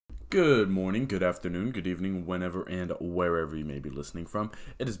Good morning, good afternoon, good evening, whenever and wherever you may be listening from.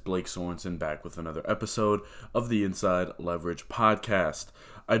 It is Blake Sorensen back with another episode of the Inside Leverage podcast.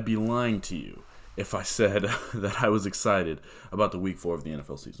 I'd be lying to you if I said that I was excited about the week 4 of the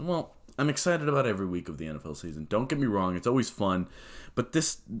NFL season. Well, I'm excited about every week of the NFL season. Don't get me wrong, it's always fun. But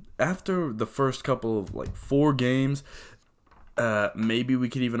after the first couple of 4 games, maybe we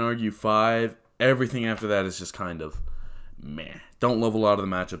could even argue 5, everything after that is just kind of meh. Don't love a lot of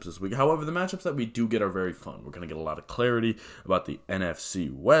the matchups this week. However, the matchups that we do get are very fun. We're going to get a lot of clarity about the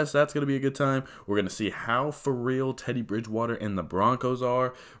NFC West. That's going to be a good time. We're going to see how for real Teddy Bridgewater and the Broncos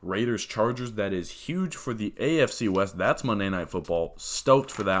are. Raiders, Chargers, that is huge for the AFC West. That's Monday Night Football. Stoked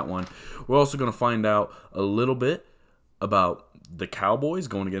for that one. We're also going to find out a little bit about the Cowboys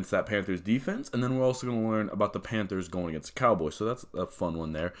going against that Panthers defense, and then we're also going to learn about the Panthers going against the Cowboys. So that's a fun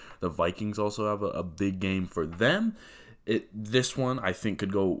one there. The Vikings also have a big game for them. This one I think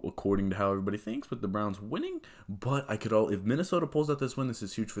could go according to how everybody thinks, with the Browns winning. But if Minnesota pulls out this win, this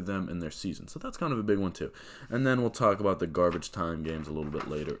is huge for them in their season. So that's kind of a big one too. And then we'll talk about the garbage time games a little bit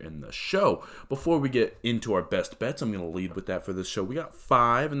later in the show. Before we get into our best bets, I'm going to lead with that for this show. We got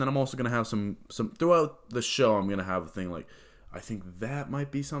 5, and then I'm also going to have some throughout the show. I'm going to have a thing like, I think that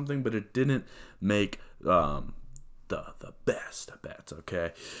might be something, but it didn't make the best bets.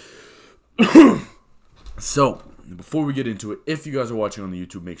 Okay. So, before we get into it, if you guys are watching on the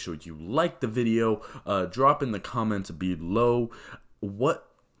YouTube, make sure you like the video. Drop in the comments below what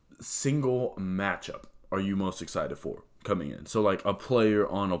single matchup are you most excited for coming in. So, like a player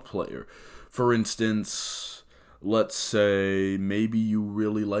on a player. For instance, let's say maybe you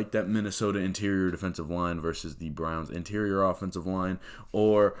really like that Minnesota interior defensive line versus the Browns interior offensive line.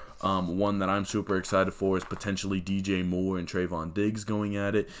 Or one that I'm super excited for is potentially DJ Moore and Trayvon Diggs going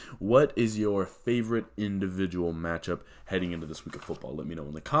at it. What is your favorite individual matchup heading into this week of football? Let me know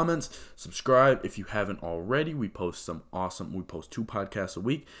in the comments. Subscribe if you haven't already. We post 2 podcasts a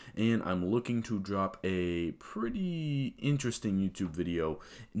week, and I'm looking to drop a pretty interesting YouTube video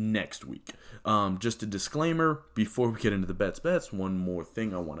next week. Just a disclaimer before we get into the bets, one more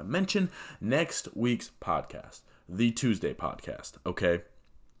thing I want to mention. Next week's podcast, the Tuesday podcast, okay?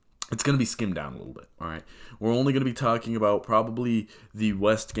 It's going to be skimmed down a little bit, all right? We're only going to be talking about probably the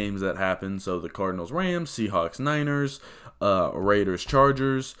West games that happened. So the Cardinals, Rams, Seahawks, Niners, Raiders,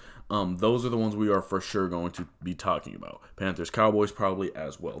 Chargers. Those are the ones we are for sure going to be talking about. Panthers, Cowboys probably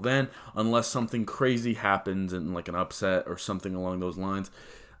as well. Then, unless something crazy happens and like an upset or something along those lines,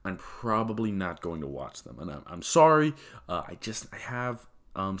 I'm probably not going to watch them. And I'm sorry. I have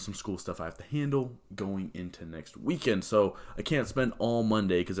some school stuff I have to handle going into next weekend. So I can't spend all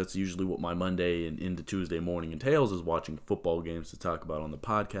Monday, because that's usually what my Monday and into Tuesday morning entails, is watching football games to talk about on the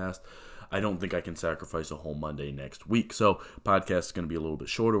podcast. I don't think I can sacrifice a whole Monday next week. So podcast is going to be a little bit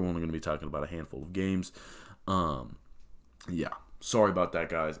shorter. We're only going to be talking about a handful of games. Yeah. Sorry about that,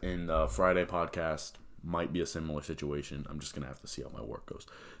 guys. And Friday podcast might be a similar situation. I'm just going to have to see how my work goes.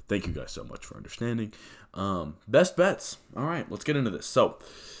 Thank you guys so much for understanding. Best bets. All right, let's get into this. So,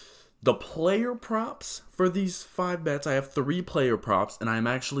 the player props for these 5 bets, I have 3 player props, and I'm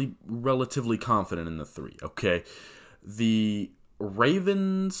actually relatively confident in the 3, okay? The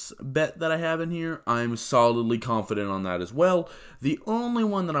Ravens bet that I have in here, I'm solidly confident on that as well. The only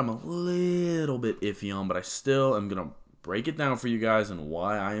one that I'm a little bit iffy on, but I still am going to break it down for you guys and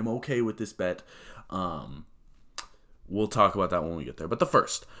why I am okay with this bet. We'll talk about that when we get there. But the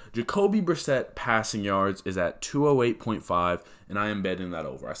first, Jacoby Brissett passing yards is at 208.5, and I am betting that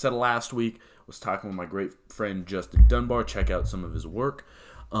over. I said last week, was talking with my great friend Justin Dunbar. Check out some of his work.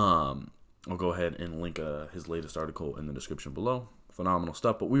 I'll go ahead and link his latest article in the description below. Phenomenal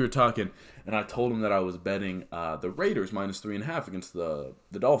stuff. But we were talking, and I told him that I was betting the Raiders minus 3.5 against the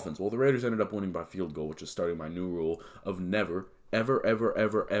Dolphins. Well, the Raiders ended up winning by field goal, which is starting my new rule of never,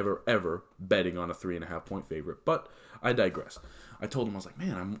 ever betting on a 3.5 point favorite. But I digress. I told him, I was like,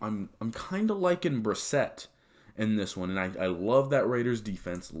 man, I'm kind of liking Brissett in this one, and I love that Raiders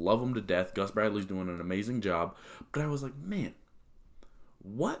defense, love them to death. Gus Bradley's doing an amazing job. But I was like, man,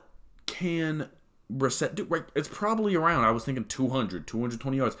 what can Brissett do? Right, it's probably around, I was thinking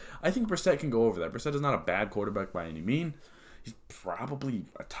 220 yards. I think Brissett can go over that. Brissett is not a bad quarterback by any means. He's probably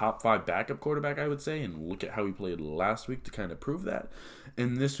a top 5 backup quarterback, I would say, and look at how he played last week to kind of prove that.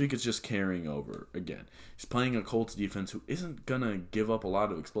 And this week it's just carrying over again. He's playing a Colts defense who isn't going to give up a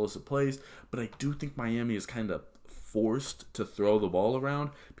lot of explosive plays, but I do think Miami is kind of forced to throw the ball around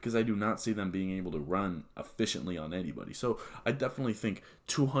because I do not see them being able to run efficiently on anybody. So I definitely think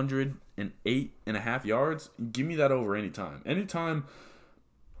 208.5 yards, give me that over anytime. Anytime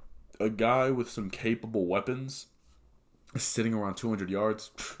a guy with some capable weapons sitting around 200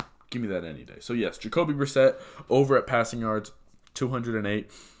 yards, Give me that any day. So yes, Jacoby Brissett over at passing yards,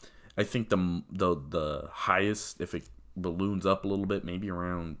 208. I think the highest, if it balloons up a little bit, maybe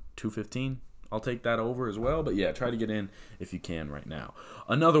around 215. I'll take that over as well. But yeah, try to get in if you can right now.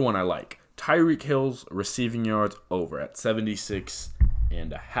 Another one I like, Tyreek Hill's receiving yards over at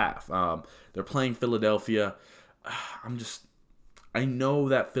 76.5. They're playing Philadelphia. I know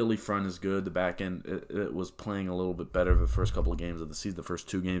that Philly front is good. The back end it was playing a little bit better the first couple of games of the season, the first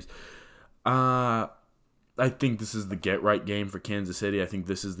 2 games. I think this is the get-right game for Kansas City. I think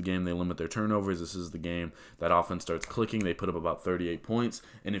this is the game they limit their turnovers. This is the game that offense starts clicking. They put up about 38 points.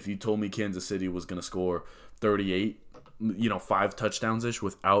 And if you told me Kansas City was going to score 38, 5 touchdowns-ish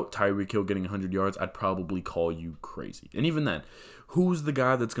without Tyreek Hill getting 100 yards, I'd probably call you crazy. And even then, who's the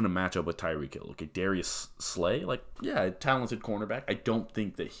guy that's going to match up with Tyreek Hill? Okay, Darius Slay? Talented cornerback. I don't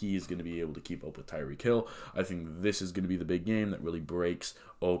think that he's going to be able to keep up with Tyreek Hill. I think this is going to be the big game that really breaks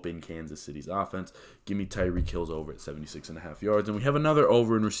open Kansas City's offense. Give me Tyreek Hill's over at 76.5 yards. And we have another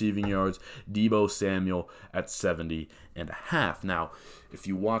over in receiving yards, Deebo Samuel at 70.5. Now, if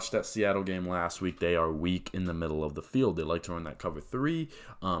you watched that Seattle game last week, they are weak in the middle of the field. They like to run that cover 3.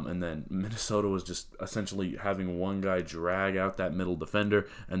 And then Minnesota was just essentially having one guy drag out that middle defender,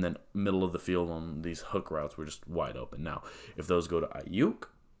 and then middle of the field on these hook routes were just wide open. Now, if those go to Ayuk,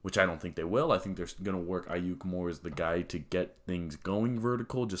 which I don't think they will. I think they're going to work Ayuk more as the guy to get things going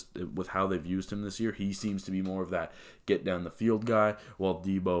vertical, just with how they've used him this year. He seems to be more of that get down the field guy, while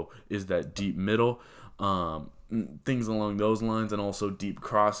Deebo is that deep middle. Things along those lines, and also deep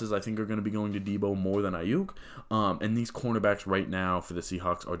crosses, I think are going to be going to Deebo more than Ayuk. And these cornerbacks right now for the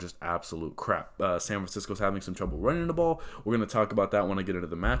Seahawks are just absolute crap. San Francisco's having some trouble running the ball. We're going to talk about that when I get into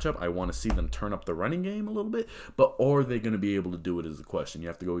the matchup. I want to see them turn up the running game a little bit, but are they going to be able to do it is the question. You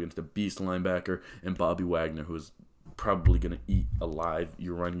have to go against the beast linebacker and Bobby Wagner, who is probably going to eat alive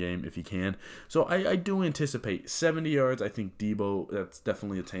your run game if he can. So I do anticipate 70 yards. I think Deebo, that's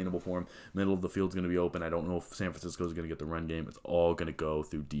definitely attainable for him. Middle of the field's going to be open. I don't know if San Francisco is going to get the run game. It's all going to go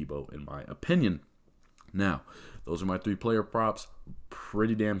through Deebo, in my opinion. Now, those are my 3 player props.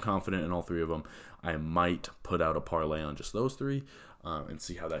 Pretty damn confident in all 3 of them. I might put out a parlay on just those 3 and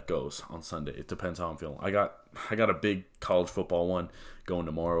see how that goes on Sunday. It depends how I'm feeling. I got a big college football one going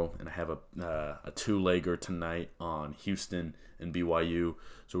tomorrow, and I have a 2-legger tonight on Houston and BYU.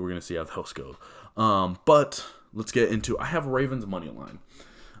 So we're gonna see how those go. But let's get into. I have Ravens money line.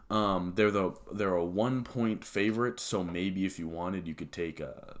 They're a 1-point favorite, so maybe if you wanted, you could take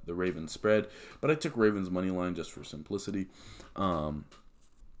the Ravens spread. But I took Ravens money line just for simplicity.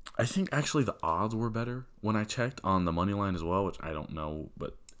 I think actually the odds were better when I checked on the money line as well, which I don't know.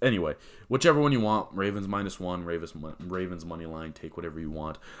 But anyway, whichever one you want, Ravens -1, Ravens money line, take whatever you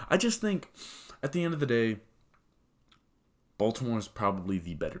want. I just think at the end of the day, Baltimore is probably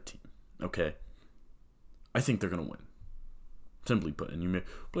the better team. Okay? I think they're going to win. Simply put. And you may,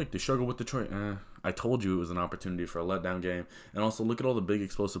 Blake, they struggle with Detroit. I told you it was an opportunity for a letdown game. And also, look at all the big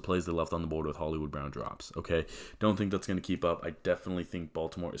explosive plays they left on the board with Hollywood Brown drops. Okay? Don't think that's going to keep up. I definitely think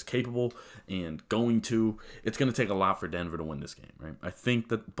Baltimore is capable and going to. It's going to take a lot for Denver to win this game, right? I think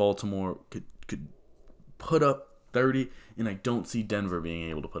that Baltimore could put up 30, and I don't see Denver being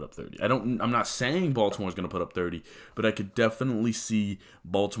able to put up 30. I'm not saying Baltimore's going to put up 30, but I could definitely see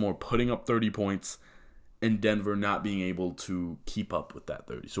Baltimore putting up 30 points and Denver not being able to keep up with that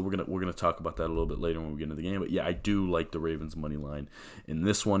 30. So we're gonna talk about that a little bit later when we get into the game. But yeah, I do like the Ravens money line in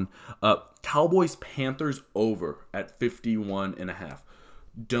this one. Cowboys Panthers over at 51.5.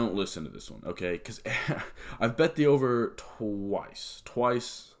 Don't listen to this one, okay? Because I've bet the over twice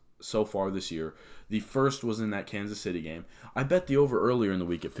so far this year. The first was in that Kansas City game. I bet the over earlier in the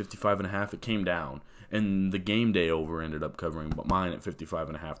week at 55.5. It came down. And the game day over ended up covering, but mine at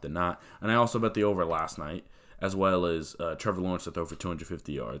 55.5 did not. And I also bet the over last night, as well as Trevor Lawrence to throw for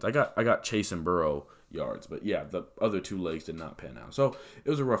 250 yards. I got Chase and Burrow yards, but yeah, the other 2 legs did not pan out. So it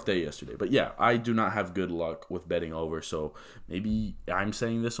was a rough day yesterday. But yeah, I do not have good luck with betting over. So maybe I'm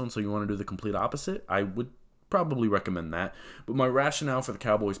saying this one, so you want to do the complete opposite? I would probably recommend that. But my rationale for the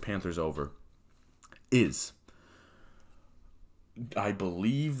Cowboys Panthers over is, I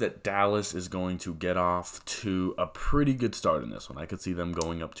believe that Dallas is going to get off to a pretty good start in this one. I could see them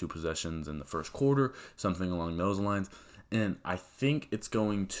going up 2 possessions in the first quarter, something along those lines. And I think it's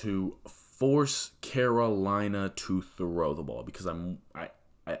going to force Carolina to throw the ball because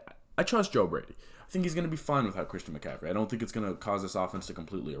I trust Joe Brady. I think he's going to be fine without Christian McCaffrey. I don't think it's going to cause this offense to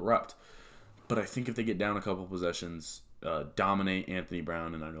completely erupt. But I think if they get down a couple possessions, dominate Anthony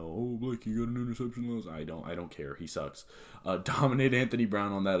Brown, and I know, oh, Blake, you got an interception loss. I don't care. He sucks. Dominate Anthony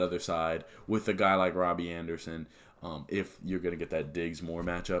Brown on that other side with a guy like Robbie Anderson. If you're going to get that Diggs-Moore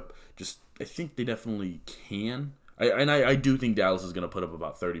matchup, I think they definitely can. I do think Dallas is going to put up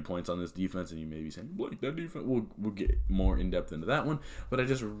about 30 points on this defense, and you may be saying, Blake, that defense, we'll get more in-depth into that one, but I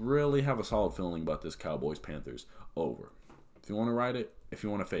just really have a solid feeling about this Cowboys-Panthers over. If you want to ride it, if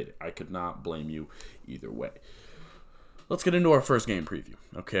you want to fade it, I could not blame you either way. Let's get into our first game preview,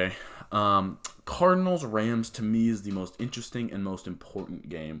 okay? Cardinals-Rams, to me, is the most interesting and most important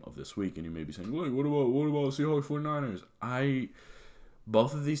game of this week, and you may be saying, Blake, what about Seahawks 49ers?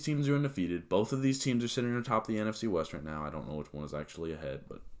 Both of these teams are undefeated. Both of these teams are sitting atop the NFC West right now. I don't know which one is actually ahead,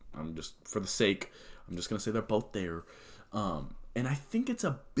 but for the sake, I'm just going to say they're both there. And I think it's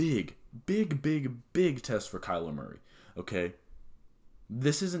a big test for Kyler Murray, okay?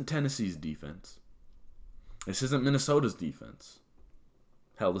 This isn't Tennessee's defense. This isn't Minnesota's defense.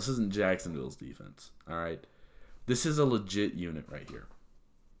 Hell, this isn't Jacksonville's defense, all right? This is a legit unit right here.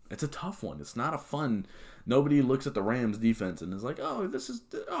 It's a tough one. It's not a fun. Nobody looks at the Rams defense and is like, this is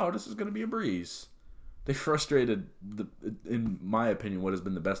going to be a breeze. They frustrated in my opinion, what has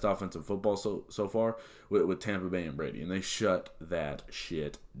been the best offensive football so far with Tampa Bay and Brady, and they shut that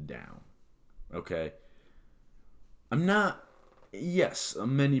shit down. Okay? Yes,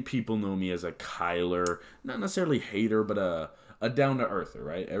 many people know me as a Kyler, not necessarily hater, but a down-to-earther,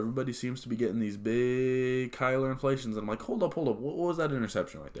 right? Everybody seems to be getting these big Kyler inflations, and I'm like, hold up, what was that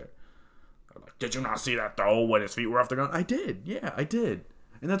interception right there? I'm like, did you not see that throw when his feet were off the ground? I did, yeah, I did.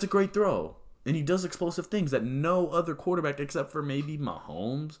 And that's a great throw. And he does explosive things that no other quarterback, except for maybe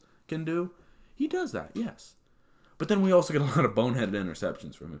Mahomes, can do. He does that, yes. But then we also get a lot of boneheaded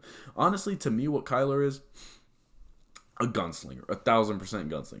interceptions from him. Honestly, to me, what Kyler is, a gunslinger, 1,000%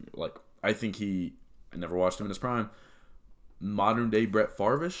 gunslinger. Like, I think I never watched him in his prime, modern day Brett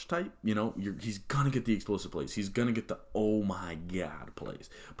Favre-ish type. He's gonna get the explosive plays. He's gonna get the oh my god plays.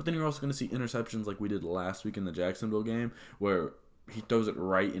 But then you're also gonna see interceptions like we did last week in the Jacksonville game, where he throws it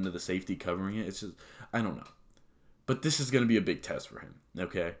right into the safety covering it. It's just, I don't know. But this is gonna be a big test for him,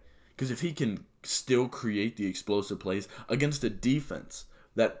 okay? Because if he can still create the explosive plays against a defense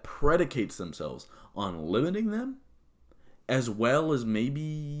that predicates themselves on limiting them, as well as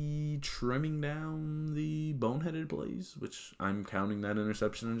maybe trimming down the boneheaded plays, which I'm counting that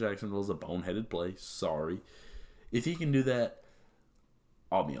interception in Jacksonville as a boneheaded play. Sorry. If he can do that,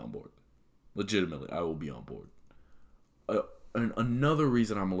 I'll be on board. Legitimately, I will be on board. And another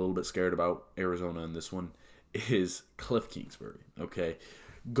reason I'm a little bit scared about Arizona in this one is Cliff Kingsbury, okay?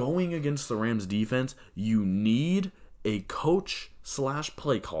 Going against the Rams defense, you need a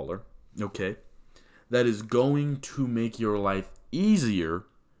coach/play caller, okay, that is going to make your life easier,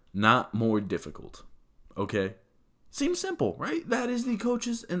 not more difficult. Okay? Seems simple, right? That is the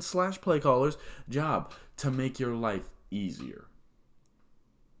coaches and /play callers' job, to make your life easier.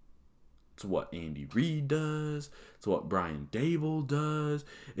 It's what Andy Reid does. It's what Brian Dable does.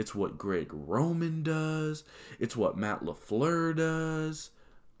 It's what Greg Roman does. It's what Matt LaFleur does.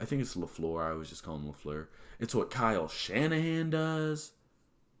 I think it's LaFleur. I always just call him LaFleur. It's what Kyle Shanahan does.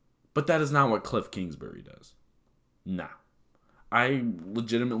 But that is not what Cliff Kingsbury does. Nah. I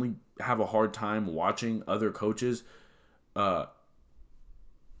legitimately have a hard time watching other coaches. I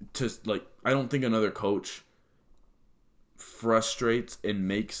don't think another coach frustrates and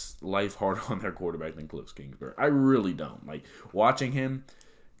makes life harder on their quarterback than Cliff Kingsbury. I really don't. Like, watching him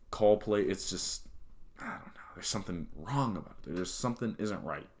call play, it's just, I don't know. There's something wrong about it. There's something isn't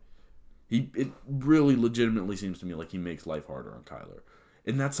right. It really legitimately seems to me like he makes life harder on Kyler.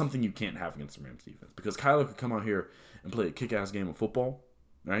 And that's something you can't have against the Rams defense. Because Kyler could come out here and play a kick-ass game of football,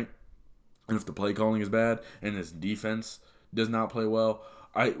 right? And if the play calling is bad and his defense does not play well,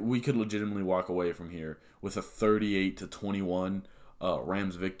 we could legitimately walk away from here with a 38-21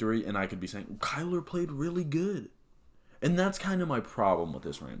 Rams victory, and I could be saying, Kyler played really good. And that's kind of my problem with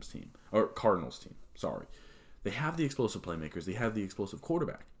this Rams team, or Cardinals team, sorry. They have the explosive playmakers. They have the explosive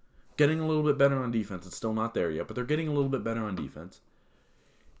quarterback. Getting a little bit better on defense. It's still not there yet, but they're getting a little bit better on defense.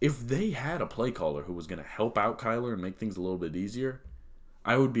 If they had a play caller who was going to help out Kyler and make things a little bit easier,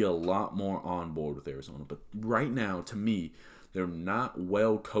 I would be a lot more on board with Arizona. But right now, to me, they're not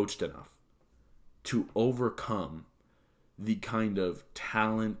well coached enough to overcome the kind of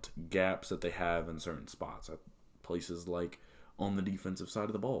talent gaps that they have in certain spots at places like on the defensive side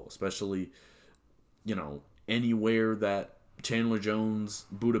of the ball, especially, anywhere that Chandler Jones,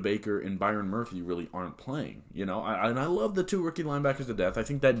 Budda Baker, and Byron Murphy really aren't playing. And I love the two rookie linebackers to death. I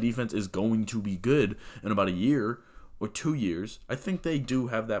think that defense is going to be good in about a year or 2 years. I think they do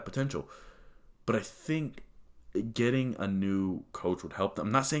have that potential. But I think getting a new coach would help them.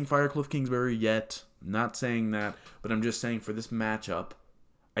 I'm not saying fire Cliff Kingsbury yet. I'm not saying that. But I'm just saying for this matchup,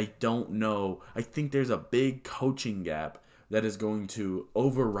 I don't know. I think there's a big coaching gap that is going to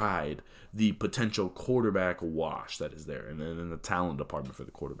override the potential quarterback wash that is there, and then in the talent department for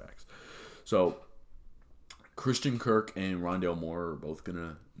the quarterbacks. So Christian Kirk and Rondale Moore are both going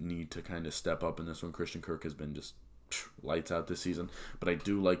to need to kind of step up in this one. Christian Kirk has been just lights out this season, but I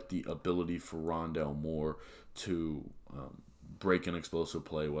do like the ability for Rondale Moore to break an explosive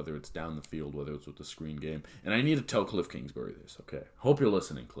play, whether it's down the field, whether it's with the screen game. And I need to tell Cliff Kingsbury this, okay? Hope you're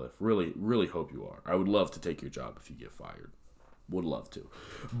listening, Cliff. Really, really hope you are. I would love to take your job if you get fired. Would love to.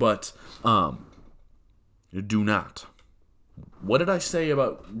 But do not. What did I say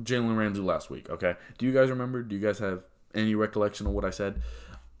about Jalen Ramsey last week, okay? Do you guys remember? Do you guys have any recollection of what I said?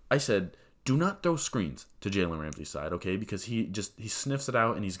 I said, do not throw screens to Jalen Ramsey's side, okay? Because he sniffs it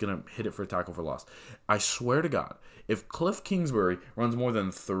out and he's going to hit it for a tackle for loss. I swear to God, if Cliff Kingsbury runs more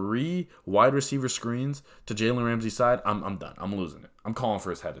than 3 wide receiver screens to Jalen Ramsey's side, I'm done. I'm losing it. I'm calling for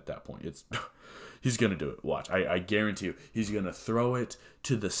his head at that point. He's going to do it. Watch. I guarantee you. He's going to throw it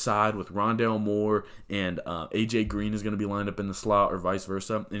to the side with Rondale Moore, and A.J. Green is going to be lined up in the slot or vice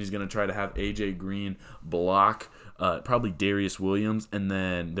versa, and he's going to try to have A.J. Green block probably Darius Williams, and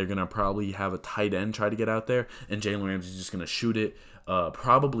then they're going to probably have a tight end try to get out there, and Jalen Ramsey's just going to shoot it,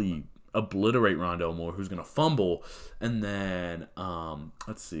 probably obliterate Rondale Moore, who's going to fumble, and then,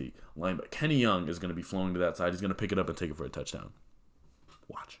 let's see, linebacker Kenny Young is going to be flowing to that side. He's going to pick it up and take it for a touchdown.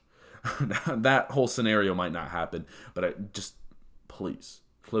 Watch. That whole scenario might not happen, but please,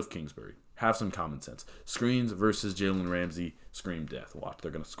 Cliff Kingsbury, have some common sense. Screens versus Jalen Ramsey, scream death. Watch,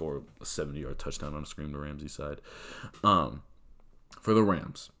 they're going to score a 70-yard touchdown on a scream to Ramsey's side. For the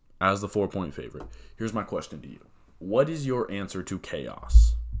Rams, as the 4-point favorite, here's my question to you. What is your answer to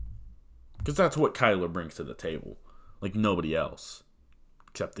chaos? Because that's what Kyler brings to the table, like nobody else.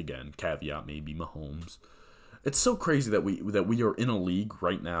 Except, again, caveat, maybe Mahomes. It's so crazy that we are in a league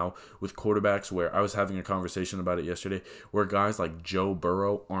right now with quarterbacks where I was having a conversation about it yesterday where guys like Joe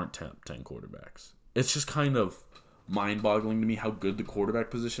Burrow aren't top 10 quarterbacks. It's just kind of mind-boggling to me how good the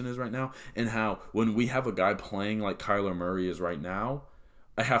quarterback position is right now, and how when we have a guy playing like Kyler Murray is right now,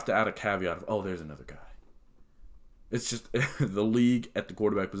 I have to add a caveat of, oh, there's another guy. It's just the league at the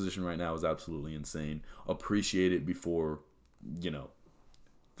quarterback position right now is absolutely insane. Appreciate it before,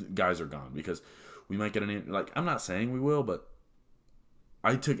 guys are gone, because we might get I'm not saying we will, but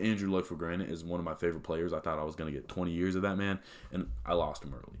I took Andrew Luck for granted as one of my favorite players. I thought I was going to get 20 years of that man, and I lost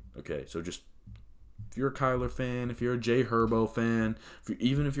him early. Okay, so just, if you're a Kyler fan, if you're a Jay Herbo fan,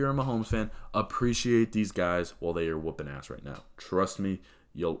 even if you're a Mahomes fan, appreciate these guys while they are whooping ass right now. Trust me,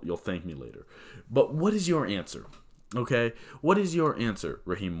 you'll thank me later. But what is your answer? Okay, what is your answer,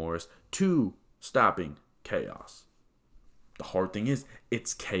 Raheem Morris, to stopping chaos? The hard thing is,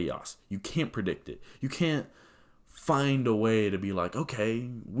 it's chaos. You can't predict it. You can't find a way to be like, okay,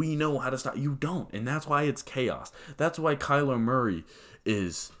 we know how to stop. You don't. And that's why it's chaos. That's why Kyler Murray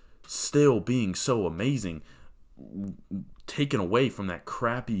is still being so amazing, taken away from that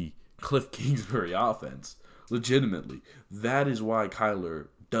crappy Cliff Kingsbury offense. Legitimately. That is why Kyler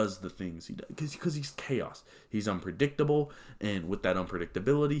does the things he does. Because he's chaos. He's unpredictable. And with that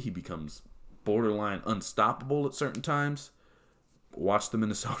unpredictability, he becomes borderline unstoppable at certain times. Watch the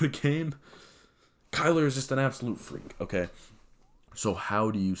Minnesota game. Kyler is just an absolute freak, okay? So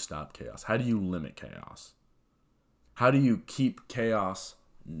how do you stop chaos? How do you limit chaos? How do you keep chaos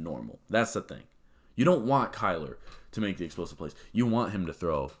normal? That's the thing. You don't want Kyler to make the explosive plays. You want him to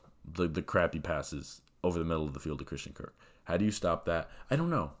throw the crappy passes over the middle of the field to Christian Kirk. How do you stop that? I don't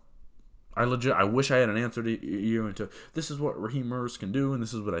know. I wish I had an answer to you into this is what Raheem Morris can do and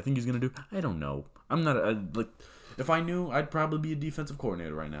this is what I think he's going to do. I don't know. I'm not if I knew, I'd probably be a defensive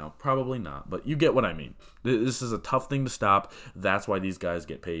coordinator right now. Probably not, but you get what I mean. This is a tough thing to stop. That's why these guys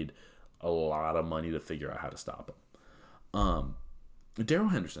get paid a lot of money to figure out how to stop them. Darrell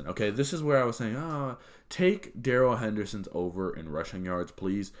Henderson. Okay, this is where I was saying, take Darrell Henderson's over in rushing yards,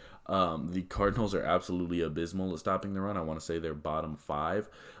 please. The Cardinals are absolutely abysmal at stopping the run. I want to say they're bottom 5,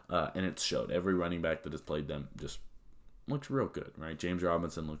 and it showed. Every running back that has played them just looks real good, right? James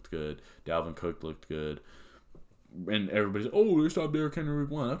Robinson looked good. Dalvin Cook looked good. And everybody's, they stopped Derrick Henry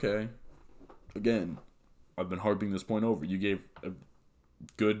week 1. Okay. Again, I've been harping this point over. You gave a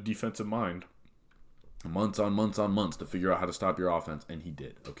good defensive mind months on months to figure out how to stop your offense, and he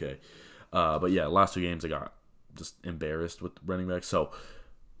did, okay? But yeah, last 2 games I got just embarrassed with running backs. So,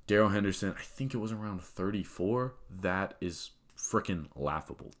 Darrell Henderson, I think it was around 34. That is freaking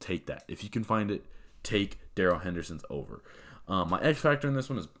laughable. Take that. If you can find it, take Darrell Henderson's over. My X factor in this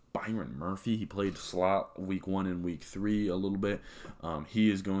one is Byron Murphy. He played slot week 1 and week 3 a little bit. He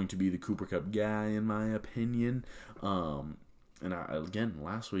is going to be the Cooper Kupp guy, in my opinion. And again,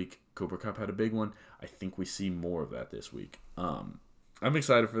 last week, Cooper Kupp had a big one. I think we see more of that this week. I'm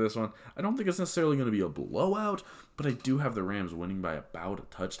excited for this one. I don't think it's necessarily going to be a blowout, but I do have the Rams winning by about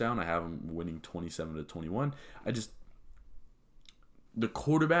a touchdown. I have them winning 27-21. The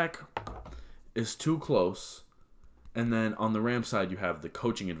quarterback is too close. And then on the Rams side, you have the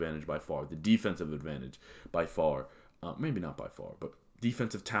coaching advantage by far, the defensive advantage by far. Maybe not by far, but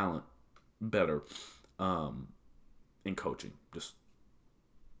defensive talent better in coaching.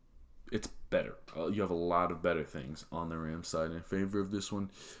 It's better. You have a lot of better things on the Rams side in favor of this one.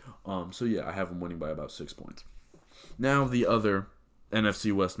 So yeah, I have them winning by about 6 points. Now the other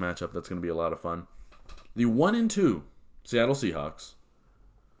NFC West matchup that's going to be a lot of fun. The 1-2 Seattle Seahawks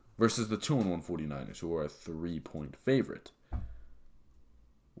versus the 2-1 49ers, who are a 3-point favorite.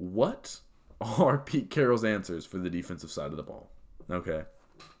 What are Pete Carroll's answers for the defensive side of the ball? Okay.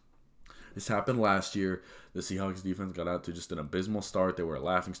 This happened last year. The Seahawks defense got out to just an abysmal start. They were a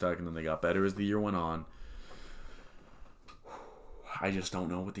laughingstock, and then they got better as the year went on. I just don't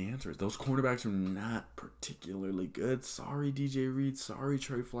know what the answer is. Those cornerbacks are not particularly good. Sorry, DJ Reed. Sorry,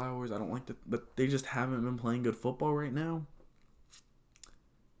 Trey Flowers. I don't like that, but they just haven't been playing good football right now.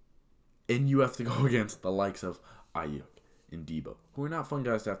 And you have to go against the likes of Ayuk and Debo, who are not fun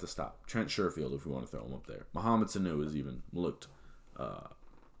guys to have to stop. Trent Sherfield, if we want to throw him up there. Mohamed Sanu has even looked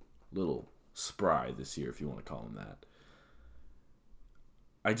little spry this year, if you want to call him that.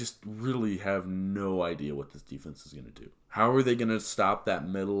 I just really have no idea what this defense is going to do. How are they going to stop that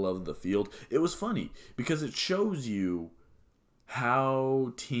middle of the field? It was funny because it shows you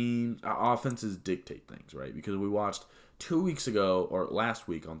how offenses dictate things, right? Because we watched 2 weeks ago, or last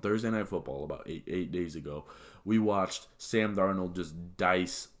week on Thursday Night Football, about eight days ago, we watched Sam Darnold just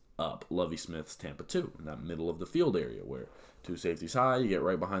dice up Lovie Smith's Tampa 2 in that middle of the field area where two safeties high, you get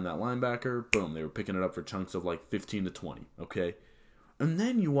right behind that linebacker, boom, they were picking it up for chunks of like 15 to 20, okay? And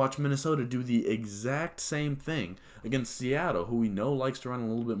then you watch Minnesota do the exact same thing against Seattle, who we know likes to run a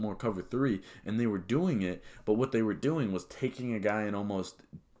little bit more cover 3, and they were doing it, but what they were doing was taking a guy and almost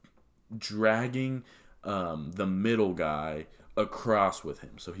dragging the middle guy across with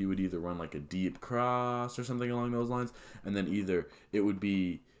him. So he would either run like a deep cross or something along those lines, and then either it would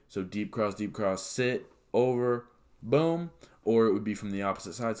be so deep cross, sit, over, boom, or it would be from the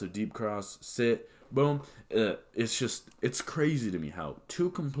opposite side, so deep cross, sit, boom. It's crazy to me how two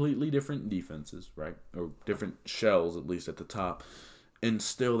completely different defenses, right, or different shells at least at the top, and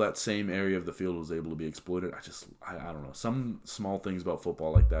still that same area of the field was able to be exploited. I don't know. Some small things about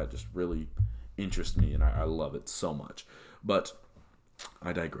football like that just really interest me, and I love it so much. But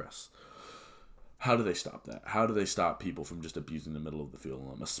I digress. How do they stop that? How do they stop people from just abusing the middle of the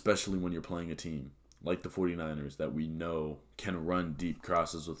field, especially when you're playing a team like the 49ers that we know can run deep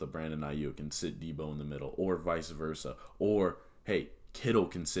crosses with a Brandon Ayuk and sit Debo in the middle, or vice versa. Or, hey, Kittle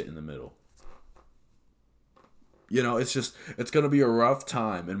can sit in the middle. You know, it's going to be a rough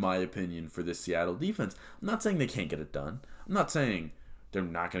time, in my opinion, for this Seattle defense. I'm not saying they can't get it done. I'm not saying they're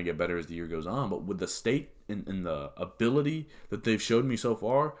not going to get better as the year goes on, but with the state and the ability that they've showed me so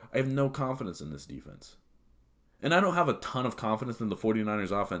far, I have no confidence in this defense. And I don't have a ton of confidence in the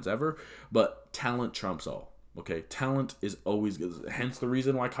 49ers offense ever, but talent trumps all. Okay, talent is always good. Hence the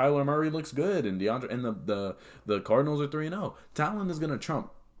reason why Kyler Murray looks good and the Cardinals are 3-0. Talent is going to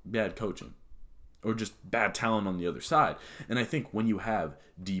trump bad coaching or just bad talent on the other side. And I think when you have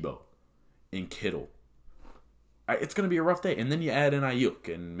Debo and Kittle, it's going to be a rough day. And then you add in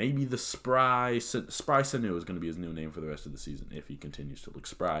Ayuk, and maybe the Spry Sanu is going to be his new name for the rest of the season if he continues to look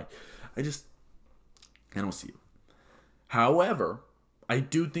spry. I don't see it. However, I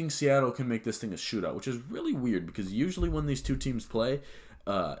do think Seattle can make this thing a shootout, which is really weird because usually when these two teams play,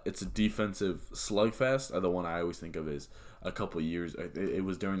 it's a defensive slugfest. The one I always think of is a couple of years. It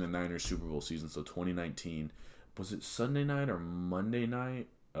was during the Niners Super Bowl season, so 2019. Was it Sunday night or Monday night?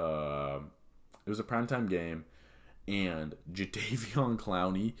 It was a primetime game, and Jadeveon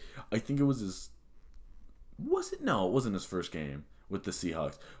Clowney, I think it was his... Was it? No, it wasn't his first game with the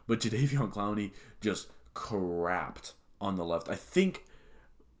Seahawks. But Jadeveon Clowney just crapped on the left. I think,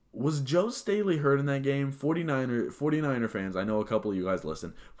 was Joe Staley hurt in that game? 49er fans, I know a couple of you guys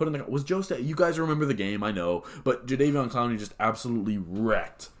listen. Was Joe Staley, you guys remember the game, I know, but Jadeveon Clowney just absolutely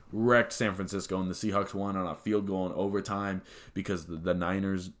wrecked San Francisco, and the Seahawks won on a field goal in overtime because the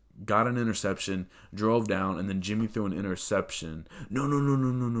Niners got an interception, drove down, and then Jimmy threw an interception.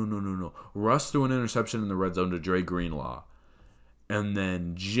 No. Russ threw an interception in the red zone to Dre Greenlaw. And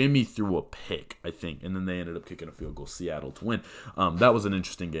then Jimmy threw a pick, I think. And then they ended up kicking a field goal, Seattle, to win. That was an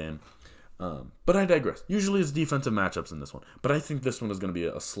interesting game. But I digress. Usually it's defensive matchups in this one. But I think this one is going to be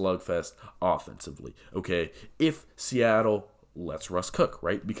a slugfest offensively. Okay? If Seattle let's Russ Cook,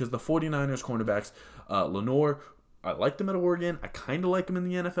 right? Because the 49ers cornerbacks, Lenore, I liked him at Oregon. I kind of like him in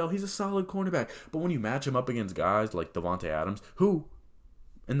the NFL. He's a solid cornerback. But when you match him up against guys like Davante Adams, who,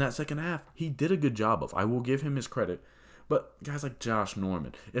 in that second half, he did a good job of. I will give him his credit. But guys like Josh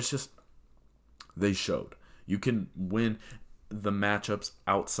Norman, it's just, they showed. You can win the matchups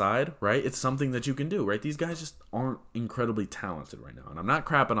outside, right? It's something that you can do, right? These guys just aren't incredibly talented right now. And I'm not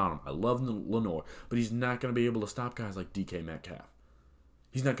crapping on him. I love Lenore. But he's not going to be able to stop guys like DK Metcalf.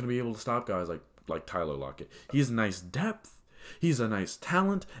 He's not going to be able to stop guys like Tyler Lockett. He has nice depth. He's a nice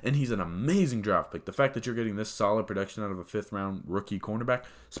talent. And he's an amazing draft pick. The fact that you're getting this solid production out of a 5th-round rookie cornerback,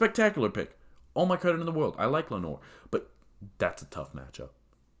 spectacular pick. All my credit in the world. I like Lenore. But that's a tough matchup.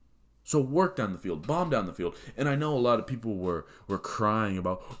 So work down the field, bomb down the field. And I know a lot of people were crying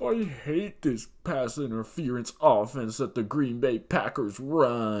about, I hate this pass interference offense that the Green Bay Packers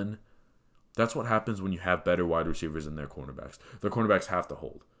run. That's what happens when you have better wide receivers than their cornerbacks. Their cornerbacks have to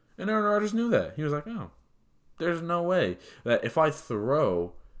hold. And Aaron Rodgers knew that. He was like, oh, there's no way that if I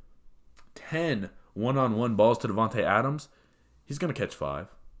throw 10 one-on-one balls to Davante Adams, he's going to catch 5.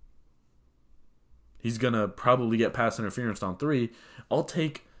 He's going to probably get pass interference on 3. I'll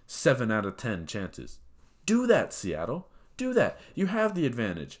take 7 out of 10 chances. Do that, Seattle. Do that. You have the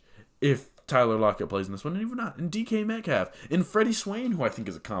advantage. If Tyler Lockett plays in this one, and even not, and DK Metcalf, and Freddie Swain, who I think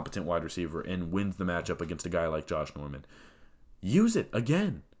is a competent wide receiver and wins the matchup against a guy like Josh Norman. Use it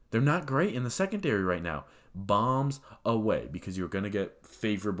again. They're not great in the secondary right now. Bombs away, because you're going to get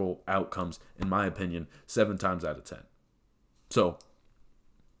favorable outcomes, in my opinion, 7 times out of 10. So,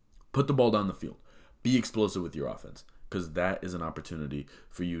 put the ball down the field. Be explosive with your offense, because that is an opportunity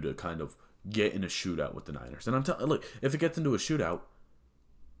for you to kind of get in a shootout with the Niners. And I'm telling, look, if it gets into a shootout,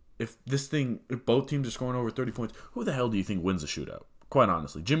 if both teams are scoring over 30 points, who the hell do you think wins a shootout? Quite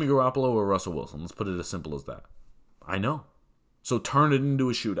honestly, Jimmy Garoppolo or Russell Wilson? Let's put it as simple as that. I know. So turn it into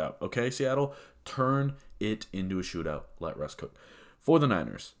a shootout, okay, Seattle? Turn it into a shootout. Let Russ cook. For the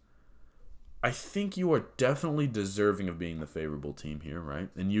Niners, I think you are definitely deserving of being the favorable team here, right?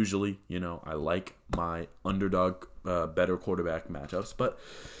 And usually, I like my underdog, better quarterback matchups. But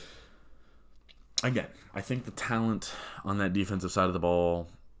again, I think the talent on that defensive side of the ball,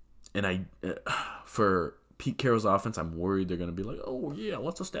 and for Pete Carroll's offense, I'm worried they're going to be like, oh, yeah,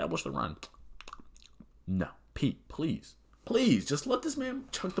 let's establish the run. No, Pete, please, just let this man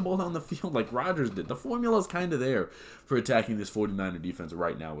chuck the ball down the field like Rodgers did. The formula's kind of there for attacking this 49er defense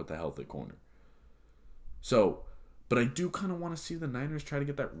right now with the health at corner. So, but I do kind of want to see the Niners try to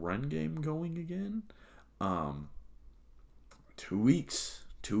get that run game going again. 2 weeks.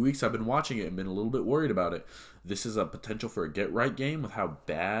 2 weeks I've been watching it and been a little bit worried about it. This is a potential for a get-right game with how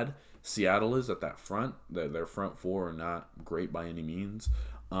bad Seattle is at that front. Their front four are not great by any means.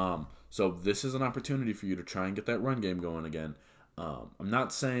 So this is an opportunity for you to try and get that run game going again. I'm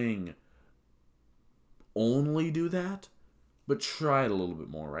not saying only do that, but try it a little bit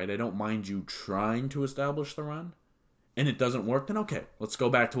more, right? I don't mind you trying to establish the run, and it doesn't work, then okay, let's go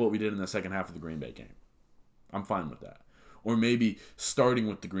back to what we did in the second half of the Green Bay game. I'm fine with that. Or maybe starting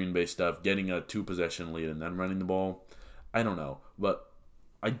with the Green Bay stuff, getting a 2-possession lead, and then running the ball. I don't know, but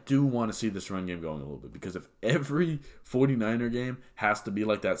I do want to see this run game going a little bit, because if every 49er game has to be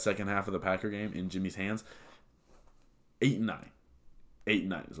like that second half of the Packer game in Jimmy's hands, 8-9.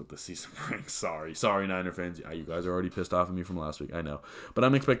 8-9 is what the season brings. Sorry, Niner fans. You guys are already pissed off at me from last week. I know. But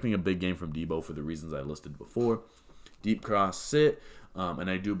I'm expecting a big game from Debo for the reasons I listed before. Deep cross, sit. And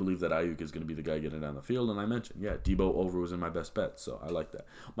I do believe that Ayuk is going to be the guy getting down the field. And I mentioned, Debo over was in my best bet. So I like that.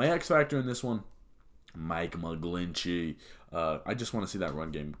 My X factor in this one, Mike McGlinchey. I just want to see that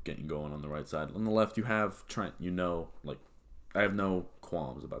run game getting going on the right side. On the left, you have Trent. I have no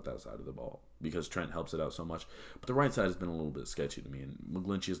qualms about that side of the ball, because Trent helps it out so much. But the right side has been a little bit sketchy to me, and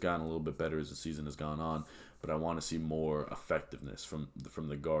McGlinchey has gotten a little bit better as the season has gone on, but I want to see more effectiveness from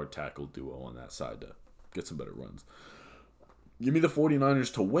the guard-tackle duo on that side to get some better runs. Give me the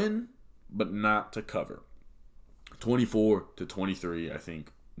 49ers to win, but not to cover. 24-23, I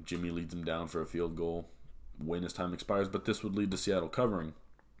think Jimmy leads them down for a field goal. Win as time expires, but this would lead to Seattle covering.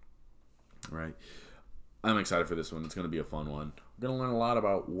 Right? I'm excited for this one. It's going to be a fun one. We're going to learn a lot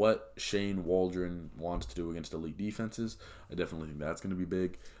about what Shane Waldron wants to do against elite defenses. I definitely think that's going to be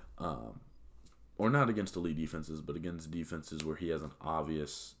big. Or not against elite defenses, but against defenses where he has an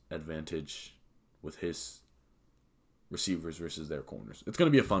obvious advantage with his receivers versus their corners. It's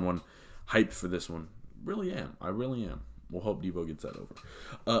going to be a fun one. Hyped for this one. I really am. We'll hope Debo gets that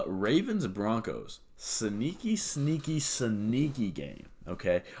over. Ravens Broncos. Sneaky game.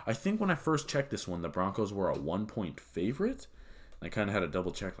 Okay? I think when I first checked this one, the Broncos were a 1-point favorite. I kind of had to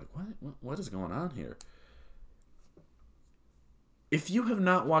double check, like, what is going on here? if you have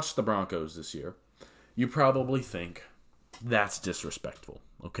not watched the Broncos this year, you probably think that's disrespectful.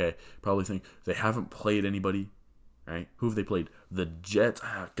 Okay, probably think they haven't played anybody. Right? Who have they played? The Jets.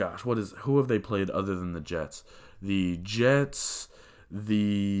 Who have they played other than the Jets? The Jets.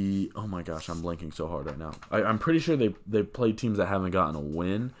 Oh my gosh, I'm blanking so hard right now. I'm pretty sure they played teams that haven't gotten a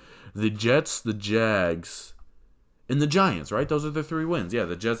win. The Jets, the Jags, and the Giants, right? Those are the 3 wins. Yeah,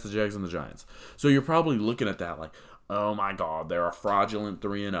 the Jets, the Jags, and the Giants. So you're probably looking at that like, oh my God, they're a fraudulent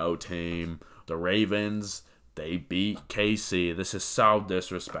 3-0 team. The Ravens, they beat KC. This is so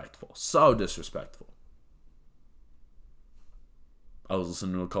disrespectful. So disrespectful. I was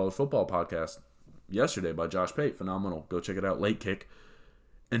listening to a college football podcast yesterday by Josh Pate. Phenomenal. Go check it out. Late Kick.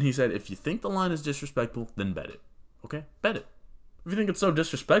 And he said, if you think the line is disrespectful, then bet it. Okay? Bet it. If you think it's so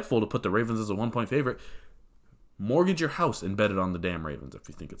disrespectful to put the Ravens as a 1-point favorite, mortgage your house and bet it on the damn Ravens if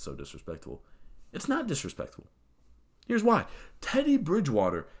you think it's so disrespectful. It's not disrespectful. Here's why. Teddy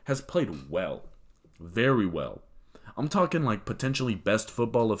Bridgewater has played well. Very well. I'm talking like potentially best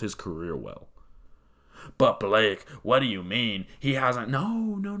football of his career well. But Blake, what do you mean? He hasn't.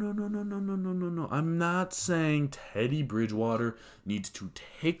 No. I'm not saying Teddy Bridgewater needs to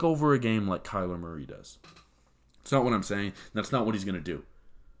take over a game like Kyler Murray does. It's not what I'm saying. That's not what he's going to do.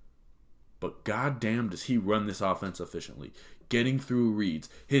 But goddamn does he run this offense efficiently. Getting through reads.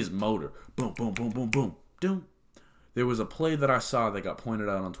 His motor. Boom, boom, boom, boom, boom. Boom. There was a play that I saw that got pointed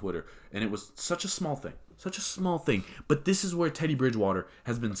out on Twitter, and it was such a small thing. Such a small thing. But this is where Teddy Bridgewater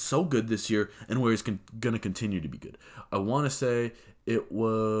has been so good this year and where he's going to continue to be good. I want to say it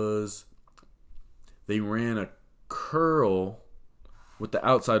was they ran a curl with the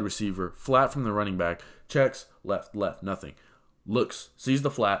outside receiver, flat from the running back, checks, left, nothing. Looks, sees the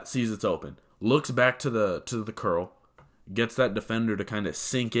flat, sees it's open. Looks back to the curl, gets that defender to kind of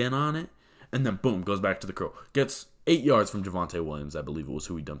sink in on it, and then boom, goes back to the curl. Gets 8 yards from Javonte Williams, I believe it was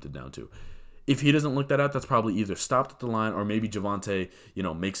who he dumped it down to. If he doesn't look that out, that's probably either stopped at the line or maybe Javonte,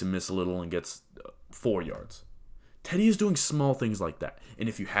 makes him miss a little and gets 4 yards. Teddy is doing small things like that. And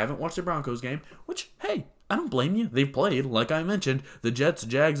if you haven't watched the Broncos game, which, hey, I don't blame you. They've played, like I mentioned, the Jets,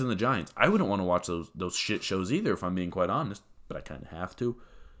 Jags, and the Giants. I wouldn't want to watch those shit shows either, if I'm being quite honest, but I kind of have to.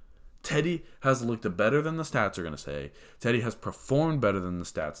 Teddy has looked better than the stats are going to say. Teddy has performed better than the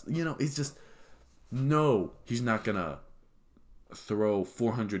stats. He's just, no, he's not going to throw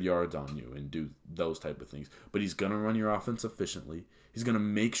 400 yards on you and do those type of things. But he's going to run your offense efficiently. He's going to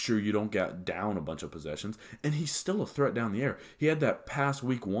make sure you don't get down a bunch of possessions. And he's still a threat down the air. He had that pass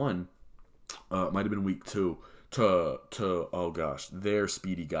week 1, it might have been week 2, to oh gosh, their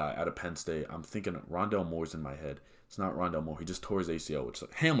speedy guy out of Penn State. I'm thinking Rondale Moore's in my head. It's not Rondale Moore. He just tore his ACL, which is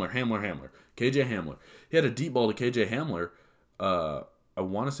like Hamler. KJ Hamler. He had a deep ball to KJ Hamler. I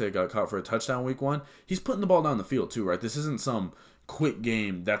want to say it got caught for a touchdown week 1. He's putting the ball down the field too, right? This isn't some quick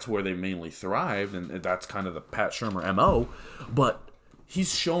game. That's where they mainly thrived, and that's kind of the Pat Shurmur MO. But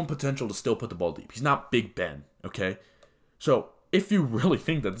he's shown potential to still put the ball deep. He's not Big Ben, okay? So if you really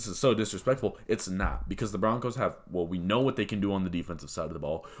think that this is so disrespectful, it's not. Because the Broncos we know what they can do on the defensive side of the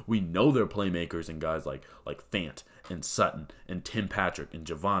ball. We know they're playmakers and guys like Fant and Sutton and Tim Patrick and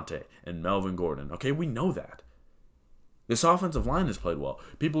Javonte and Melvin Gordon. Okay, we know that. This offensive line has played well.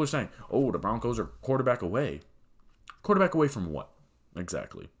 People are saying, oh, the Broncos are quarterback away. Quarterback away from what?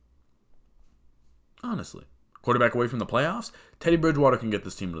 Exactly. Honestly. Quarterback away from the playoffs? Teddy Bridgewater can get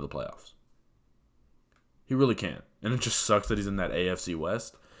this team to the playoffs. He really can. And it just sucks that he's in that AFC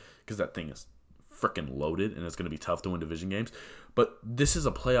West because that thing is freaking loaded and it's going to be tough to win division games. But this is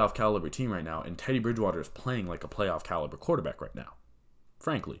a playoff caliber team right now, and Teddy Bridgewater is playing like a playoff caliber quarterback right now.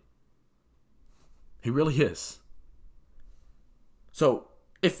 Frankly. He really is. So,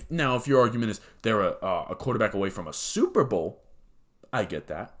 if your argument is they're a quarterback away from a Super Bowl, I get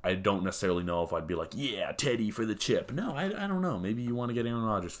that. I don't necessarily know if I'd be like, yeah, Teddy for the chip. No, I don't know. Maybe you want to get Aaron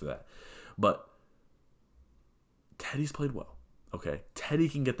Rodgers for that. But Teddy's played well. Okay, Teddy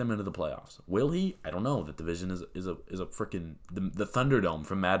can get them into the playoffs. Will he? I don't know. That division is a freaking the Thunderdome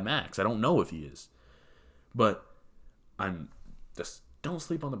from Mad Max. I don't know if he is, but I'm just don't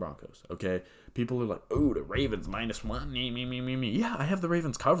sleep on the Broncos. Okay, people are like, oh, the Ravens -1. Me. Yeah, I have the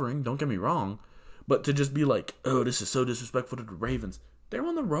Ravens covering. Don't get me wrong, but to just be like, oh, this is so disrespectful to the Ravens. They're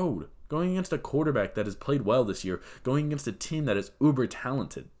on the road going against a quarterback that has played well this year, going against a team that is uber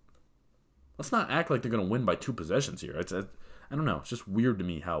talented. Let's not act like they're going to win by 2 possessions here. I don't know. It's just weird to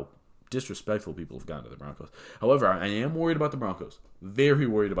me how disrespectful people have gotten to the Broncos. However, I am worried about the Broncos. Very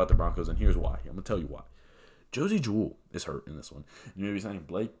worried about the Broncos, and here's why. I'm going to tell you why. Josey Jewell is hurt in this one. You may be saying,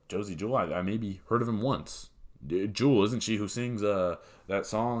 Blake, Josey Jewell, I maybe heard of him once. Jewel, isn't she who sings that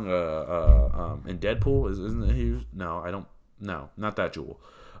song in Deadpool? Isn't it he? No, I don't. No, not that Jewell.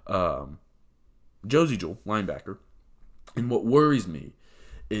 Josey Jewell, linebacker. And what worries me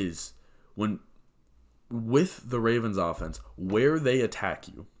is when with the Ravens offense, where they attack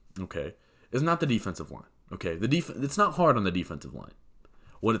you, okay, is not the defensive line. Okay, it's not hard on the defensive line.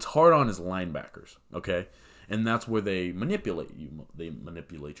 What it's hard on is linebackers, okay? And that's where they manipulate you. They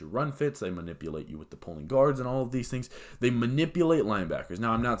manipulate your run fits. They manipulate you with the pulling guards and all of these things. They manipulate linebackers.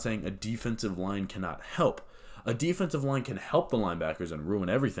 Now, I'm not saying a defensive line cannot help. A defensive line can help the linebackers and ruin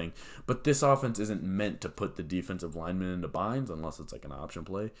everything, but this offense isn't meant to put the defensive linemen into binds unless it's like an option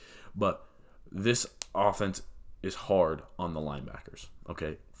play. But this offense is hard on the linebackers,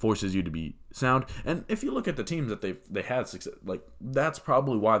 okay? Forces you to be sound. And if you look at the teams that they had success, like that's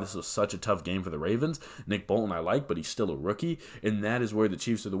probably why this was such a tough game for the Ravens. Nick Bolton I like, but he's still a rookie, and that is where the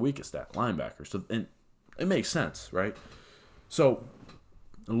Chiefs are the weakest at, linebackers. So and it makes sense, right? So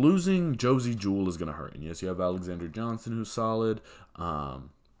losing Josey Jewell is going to hurt. And yes, you have Alexander Johnson, who's solid.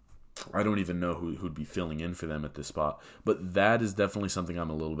 I don't even know who'd be filling in for them at this spot. But that is definitely something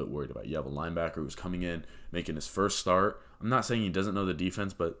I'm a little bit worried about. You have a linebacker who's coming in, making his first start. I'm not saying he doesn't know the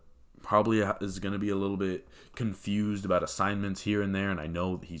defense, but probably is going to be a little bit confused about assignments here and there. And I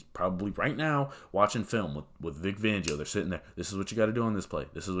know he's probably right now watching film with Vic Fangio. They're sitting there. This is what you got to do on this play.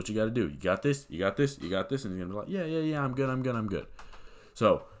 This is what you got to do. You got this. You got this. You got this. And he's going to be like, yeah, I'm good.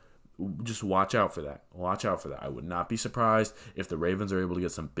 So just watch out for that. I would not be surprised if the Ravens are able to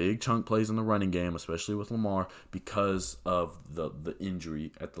get some big chunk plays in the running game, especially with Lamar, because of the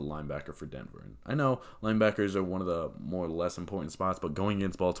injury at the linebacker for Denver. And I know linebackers are one of the more less important spots, but going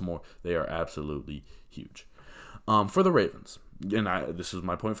against Baltimore, they are absolutely huge. For the Ravens, and this is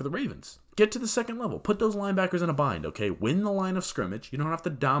my point for the Ravens, get to the second level. Put those linebackers in a bind, okay? Win the line of scrimmage. You don't have to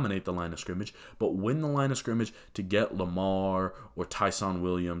dominate the line of scrimmage, but win the line of scrimmage to get Lamar or Tyson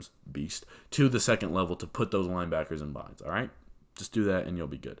Williams, beast, to the second level to put those linebackers in binds, all right? Just do that and you'll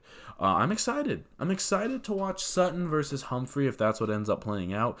be good. I'm excited. I'm excited to watch Sutton versus Humphrey if that's what ends up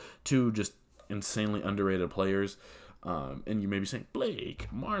playing out. Two just insanely underrated players. And you may be saying, Blake,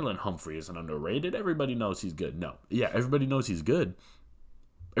 Marlon Humphrey isn't underrated. Everybody knows he's good. No. Yeah, everybody knows he's good.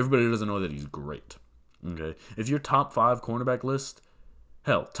 Everybody doesn't know that he's great. Okay? If your top 5 cornerback list,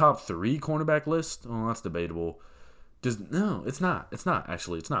 hell, top 3 cornerback list, well, that's debatable. No, it's not. It's not,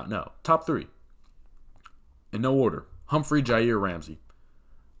 actually. It's not. No. Top 3. In no order. Humphrey, Jair, Ramsey.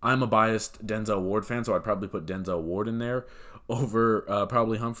 I'm a biased Denzel Ward fan, so I'd probably put Denzel Ward in there over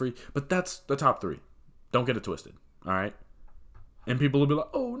probably Humphrey. But that's the top 3. Don't get it twisted. All right? And people will be like,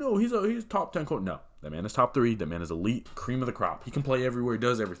 oh, no, he's top 10 corner. No, that man is top 3. That man is elite, cream of the crop. He can play everywhere. He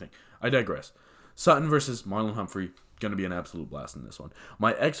does everything. I digress. Sutton versus Marlon Humphrey. Going to be an absolute blast in this one.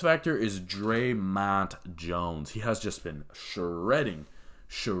 My X factor is Dre'Mont Jones. He has just been shredding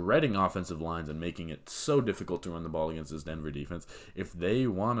offensive lines and making it so difficult to run the ball against this Denver defense. If they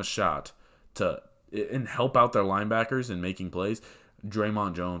want a shot to and help out their linebackers in making plays,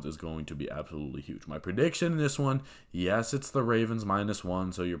 Dre'Mont Jones is going to be absolutely huge. My prediction in this one, yes, it's the Ravens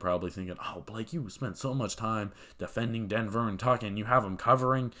 -1, so you're probably thinking, oh, Blake, you spent so much time defending Denver and talking, you have them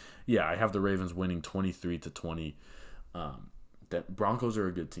covering. Yeah, I have the Ravens winning 23-20. Broncos are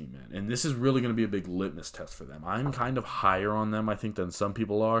a good team, man. And this is really going to be a big litmus test for them. I'm kind of higher on them, I think, than some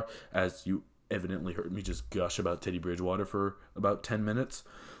people are, as you evidently heard me just gush about Teddy Bridgewater for about 10 minutes.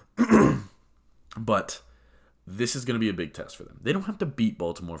 But this is going to be a big test for them. They don't have to beat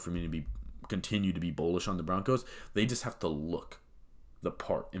Baltimore for me to continue to be bullish on the Broncos. They just have to look the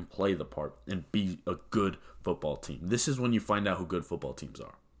part and play the part and be a good football team. This is when you find out who good football teams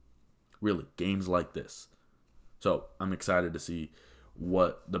are. Really, games like this. So I'm excited to see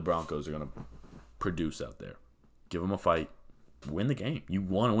what the Broncos are going to produce out there. Give them a fight. Win the game. You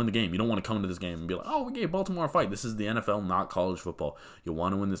want to win the game. You don't want to come into this game and be like, oh, we gave Baltimore a fight. This is the NFL, not college football. You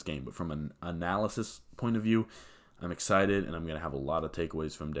want to win this game. But from an analysis point of view, I'm excited, and I'm going to have a lot of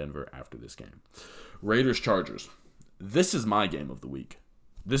takeaways from Denver after this game. Raiders-Chargers. This is my game of the week.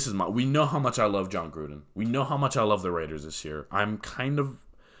 We know how much I love John Gruden. We know how much I love the Raiders this year. I'm kind of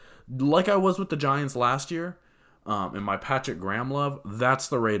like I was with the Giants last year, and my Patrick Graham love. That's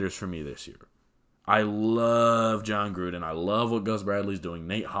the Raiders for me this year. I love John Gruden. I love what Gus Bradley's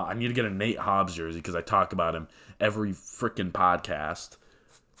doing. I need to get a Nate Hobbs jersey because I talk about him every freaking podcast.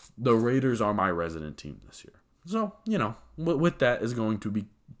 The Raiders are my resident team this year. So, with that is going to be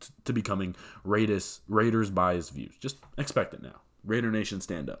becoming Raiders biased views. Just expect it now. Raider Nation,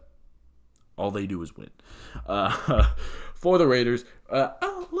 stand up. All they do is win. For the Raiders, a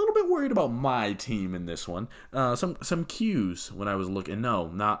little bit worried about my team in this one. Some cues when I was looking. No,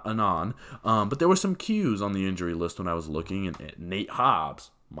 not Anon. But there were some cues on the injury list when I was looking. And Nate Hobbs,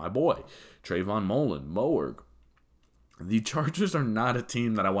 my boy. Trayvon Mullen, Moerg. The Chargers are not a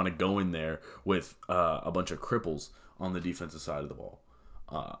team that I want to go in there with a bunch of cripples on the defensive side of the ball.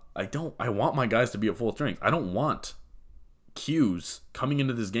 I want my guys to be at full strength. I don't want Q's coming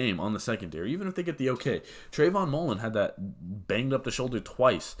into this game on the secondary, even if they get the okay. Trayvon Mullen had that banged up the shoulder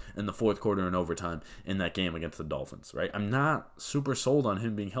twice in the fourth quarter and overtime in that game against the Dolphins, right? I'm not super sold on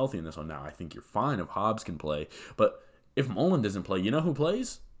him being healthy in this one. Now, I think you're fine if Hobbs can play, but if Mullen doesn't play, you know who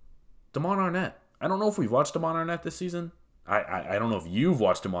plays? Damon Arnett. I don't know if we've watched Damon Arnett this season. I don't know if you've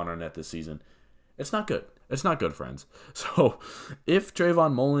watched Damon Arnett this season. It's not good. It's not good, friends. So, if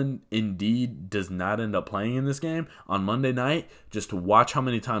Trayvon Mullen indeed does not end up playing in this game on Monday night, just watch how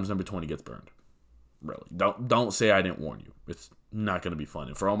many times number 20 gets burned. Really. Don't say I didn't warn you. It's not going to be fun.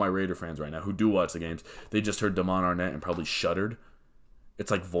 And for all my Raider fans right now who do watch the games, they just heard Damon Arnett and probably shuddered.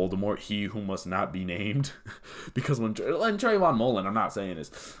 It's like Voldemort, he who must not be named. Because when Trayvon Mullen, I'm not saying is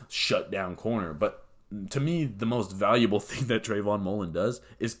shut down corner, but to me, the most valuable thing that Trayvon Mullen does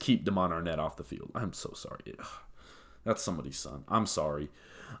is keep Damon Arnett off the field. I'm so sorry. That's somebody's son. I'm sorry.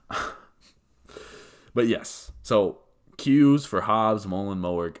 But yes, so Q's for Hobbs, Mullen,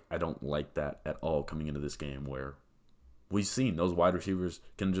 Mowerk. I don't like that at all coming into this game where we've seen those wide receivers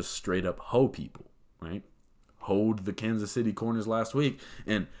can just straight up hoe people, right? Hoed the Kansas City corners last week.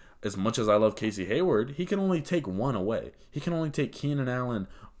 And as much as I love Casey Hayward, he can only take one away. He can only take Keenan Allen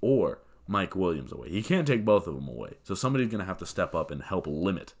or Mike Williams away. He can't take both of them away. So somebody's going to have to step up and help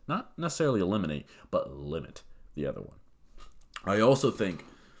limit, not necessarily eliminate, but limit the other one. I also think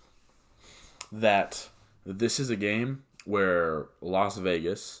that this is a game where Las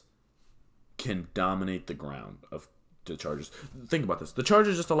Vegas can dominate the ground of the Chargers. Think about this. The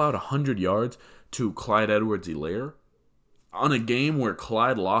Chargers just allowed 100 yards to Clyde Edwards-Helaire on a game where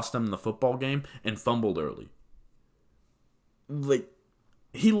Clyde lost them in the football game and fumbled early.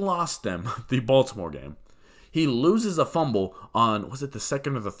 He lost them the Baltimore game. He loses a fumble on, was it the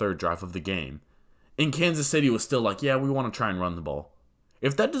second or the third drive of the game? And Kansas City was still like, yeah, we want to try and run the ball.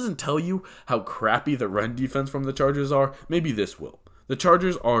 If that doesn't tell you how crappy the run defense from the Chargers are, maybe this will. The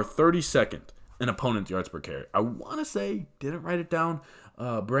Chargers are 32nd in opponent yards per carry. I want to say, didn't write it down,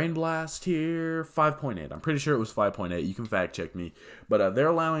 brain blast here, 5.8. I'm pretty sure it was 5.8. You can fact check me. But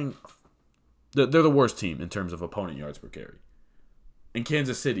they're the worst team in terms of opponent yards per carry. And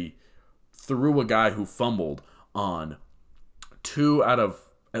Kansas City threw a guy who fumbled on 2 out of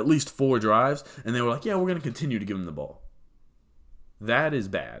at least 4 drives, and they were like, yeah, we're going to continue to give him the ball. That is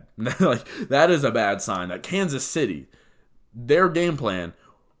bad. That is a bad sign that Kansas City, their game plan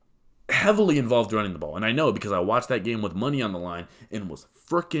heavily involved running the ball. And I know because I watched that game with money on the line and was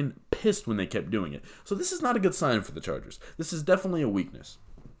freaking pissed when they kept doing it. So this is not a good sign for the Chargers. This is definitely a weakness.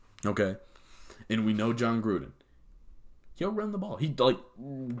 Okay? And we know John Gruden. He'll run the ball.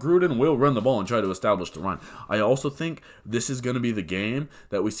 Gruden will run the ball and try to establish the run. I also think this is going to be the game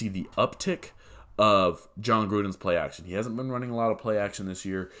that we see the uptick of John Gruden's play action. He hasn't been running a lot of play action this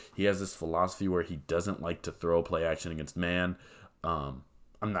year. He has this philosophy where he doesn't like to throw play action against man. I'm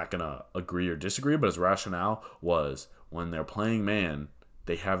not going to agree or disagree, but his rationale was when they're playing man,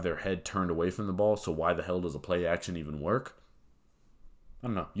 they have their head turned away from the ball, so why the hell does a play action even work? I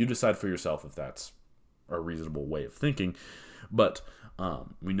don't know. You decide for yourself if that's a reasonable way of thinking. But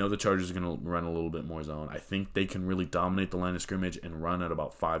we know the Chargers are going to run a little bit more zone. I think they can really dominate the line of scrimmage and run at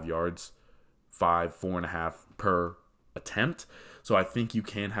about 5 yards, 4.5 per attempt. So I think you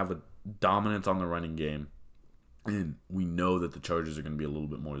can have a dominance on the running game. And we know that the Chargers are going to be a little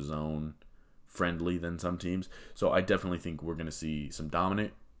bit more zone friendly than some teams. So I definitely think we're going to see some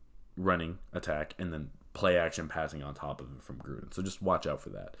dominant running attack and then play action passing on top of him from Gruden. So just watch out for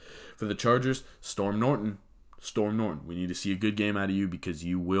that. For the Chargers, Storm Norton. We need to see a good game out of you because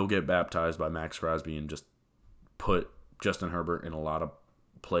you will get baptized by Max Crosby and just put Justin Herbert in a lot of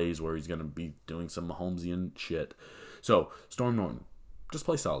plays where he's going to be doing some Mahomesian shit. So, Storm Norton, just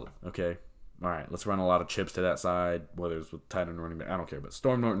play solid, okay? All right, let's run a lot of chips to that side, whether it's with tight end running back. I don't care. But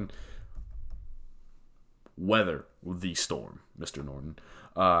Storm Norton, weather the storm, Mr. Norton.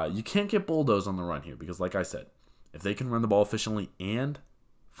 You can't get bulldozed on the run here because, like I said, if they can run the ball efficiently and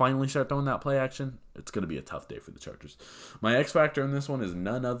finally start throwing that play action, it's going to be a tough day for the Chargers. My X factor in this one is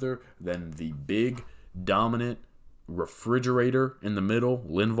none other than the big, dominant refrigerator in the middle,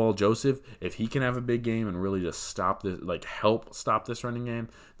 Linval Joseph. If he can have a big game and really just stop this, help stop this running game,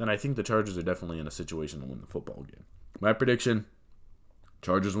 then I think the Chargers are definitely in a situation to win the football game. My prediction,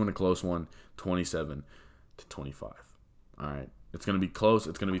 Chargers win a close one, 27-25. All right. It's going to be close.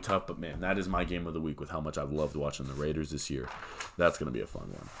 It's going to be tough. But, man, that is my game of the week with how much I've loved watching the Raiders this year. That's going to be a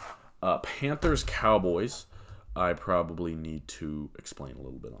fun one. Panthers-Cowboys. I probably need to explain a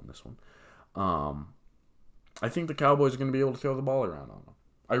little bit on this one. I think the Cowboys are going to be able to throw the ball around on them.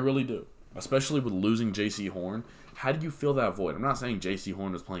 I really do. Especially with losing J.C. Horn. How do you fill that void? I'm not saying J.C.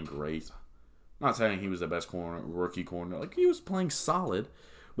 Horn was playing great. I'm not saying he was the best rookie corner. Like, he was playing solid.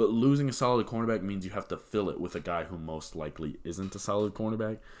 But losing a solid cornerback means you have to fill it with a guy who most likely isn't a solid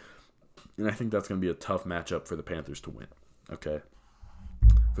cornerback. And I think that's going to be a tough matchup for the Panthers to win. Okay?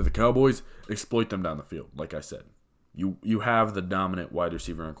 For the Cowboys, exploit them down the field, like I said. You have the dominant wide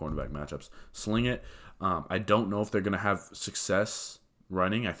receiver and cornerback matchups. Sling it. I don't know if they're going to have success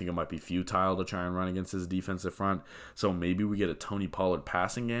running. I think it might be futile to try and run against his defensive front. So maybe we get a Tony Pollard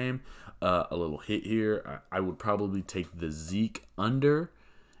passing game. A little hit here. I would probably take the Zeke under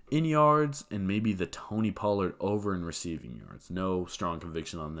in yards and maybe the Tony Pollard over in receiving yards. No strong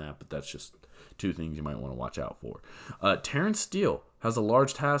conviction on that, but that's just two things you might want to watch out for. Terrence Steele has a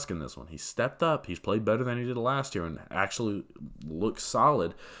large task in this one. He stepped up. He's played better than he did last year and actually looks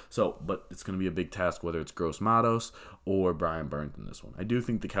solid. But it's going to be a big task whether it's Gross Matos or Brian Burns in this one. I do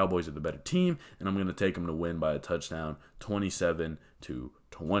think the Cowboys are the better team, and I'm going to take them to win by a touchdown,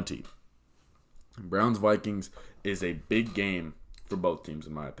 27-20. Browns-Vikings is a big game for both teams,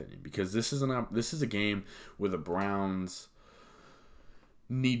 in my opinion, because this is a game where the Browns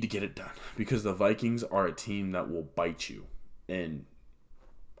need to get it done because the Vikings are a team that will bite you, and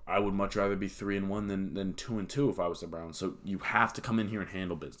I would much rather be 3-1 than 2-2 if I was the Browns. So you have to come in here and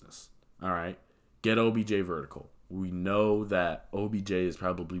handle business. All right, get OBJ vertical. We know that OBJ is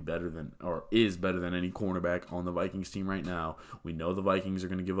probably better than any cornerback on the Vikings team right now. We know the Vikings are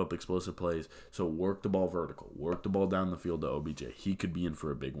going to give up explosive plays, so work the ball vertical. Work the ball down the field to OBJ. He could be in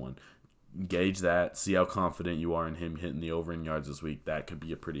for a big one. Gauge that. See how confident you are in him hitting the over in yards this week. That could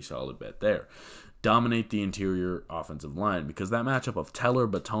be a pretty solid bet there. Dominate the interior offensive line because that matchup of Teller,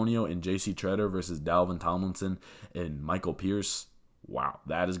 Batonio, and J.C. Treader versus Dalvin Tomlinson and Michael Pierce, wow,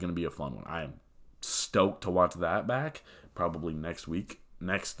 that is going to be a fun one. I am stoked to watch that back probably next week,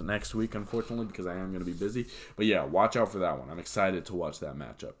 unfortunately, because I am going to be busy. But yeah, watch out for that one. I'm excited to watch that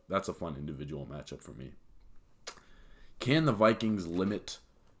matchup. That's a fun individual matchup for me. Can the Vikings limit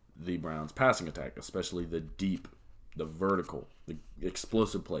the Browns' passing attack, especially the deep, the vertical, the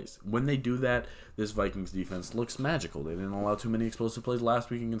explosive plays? When they do that, this Vikings defense looks magical. They didn't allow too many explosive plays last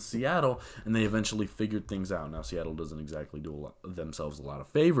week against Seattle, and they eventually figured things out. Now, Seattle doesn't exactly do themselves a lot of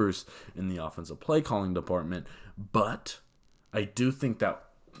favors in the offensive play calling department, but I do think that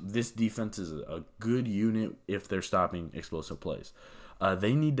this defense is a good unit if they're stopping explosive plays.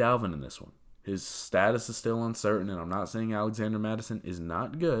 They need Dalvin in this one. His status is still uncertain, and I'm not saying Alexander Mattison is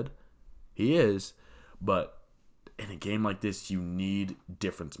not good. He is, but in a game like this, you need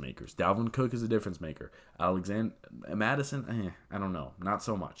difference makers. Dalvin Cook is a difference maker. Alexander Mattison, I don't know. Not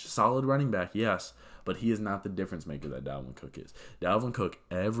so much. Solid running back, yes, but he is not the difference maker that Dalvin Cook is. Dalvin Cook,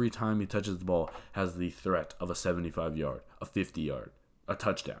 every time he touches the ball, has the threat of a 75-yard, a 50-yard, a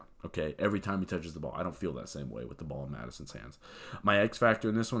touchdown, okay? Every time he touches the ball. I don't feel that same way with the ball in Madison's hands. My X factor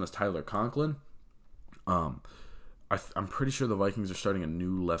in this one is Tyler Conklin. I'm pretty sure the Vikings are starting a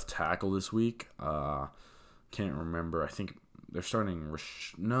new left tackle this week. Can't remember. I think they're starting...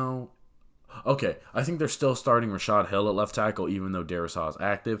 I think they're still starting Rashad Hill at left tackle, even though Darisaw is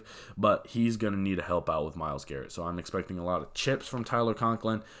active. But he's going to need to help out with Myles Garrett. So I'm expecting a lot of chips from Tyler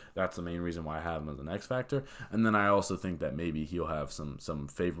Conklin. That's the main reason why I have him as an X factor. And then I also think that maybe he'll have some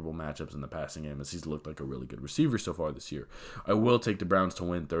favorable matchups in the passing game, as he's looked like a really good receiver so far this year. I will take the Browns to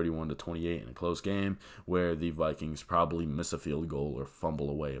win 31-28 in a close game, where the Vikings probably miss a field goal or fumble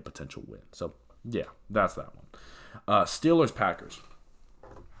away a potential win. So yeah, that's that one. Steelers-Packers.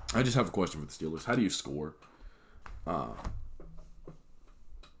 I just have a question for the Steelers. How do you score? I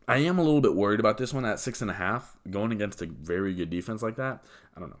am a little bit worried about this one at 6.5. Going against a very good defense like that,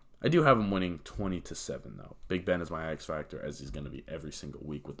 I don't know. I do have them winning 20-7 though. Big Ben is my X factor, as he's going to be every single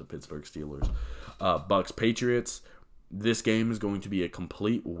week with the Pittsburgh Steelers. Bucks-Patriots. This game is going to be a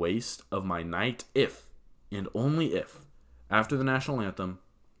complete waste of my night if, and only if, after the national anthem,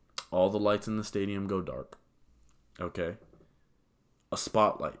 all the lights in the stadium go dark. Okay? A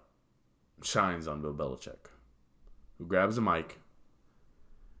spotlight shines on Bill Belichick, who grabs a mic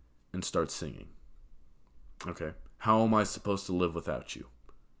and starts singing. Okay? How Am I Supposed to Live Without You?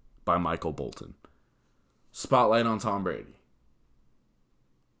 By Michael Bolton. Spotlight on Tom Brady.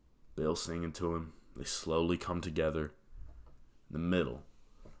 Bill singing to him. They slowly come together in the middle,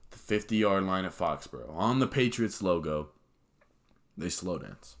 the 50-yard line at Foxborough. On the Patriots logo, they slow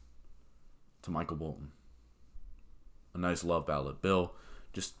dance to Michael Bolton. A nice love ballad. Bill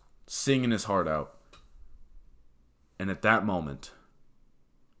just singing his heart out. And at that moment,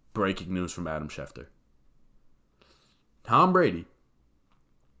 breaking news from Adam Schefter. Tom Brady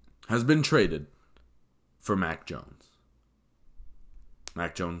has been traded for Mac Jones.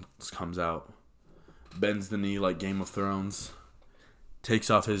 Mac Jones comes out, bends the knee like Game of Thrones, takes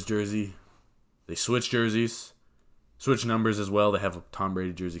off his jersey. They switch jerseys, switch numbers as well. They have a Tom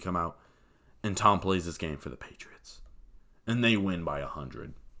Brady jersey come out, and Tom plays this game for the Patriots. And they win by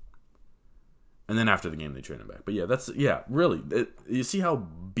 100. And then after the game, they trade him back. But really. You see how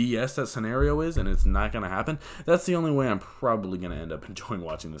BS that scenario is, and it's not going to happen? That's the only way I'm probably going to end up enjoying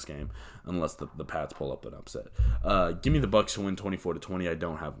watching this game, unless the Pats pull up an upset. Give me the Bucs to win 24-20. I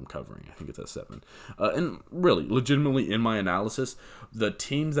don't have them covering. I think it's at 7. And really, legitimately, in my analysis, the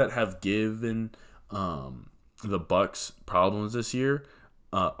teams that have given the Bucs problems this year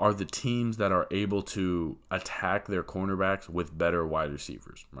are the teams that are able to attack their cornerbacks with better wide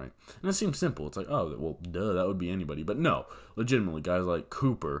receivers, right? And it seems simple. It's like, oh, well, duh, that would be anybody. But no, legitimately, guys like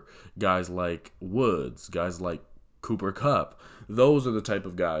Cooper, guys like Woods, guys like Cooper Kupp, those are the type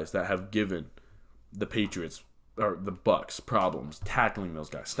of guys that have given the Patriots or the Bucs problems, tackling those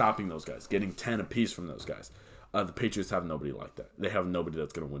guys, stopping those guys, getting 10 apiece from those guys. The Patriots have nobody like that. They have nobody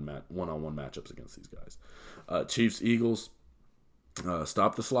that's going to win one-on-one matchups against these guys. Chiefs, Eagles.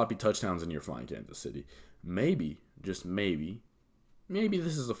 Stop the sloppy touchdowns in your flying Kansas City. Maybe, just maybe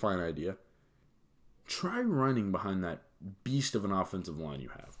this is a fine idea. Try running behind that beast of an offensive line you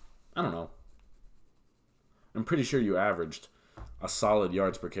have. I don't know. I'm pretty sure you averaged a solid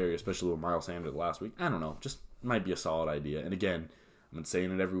yards per carry, especially with Miles Sanders last week. I don't know. Just might be a solid idea. And again, I've been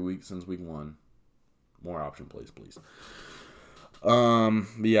saying it every week since week 1. More option plays, please.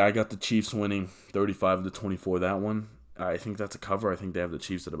 I got the Chiefs winning 35-24. That one. I think that's a cover. I think they have the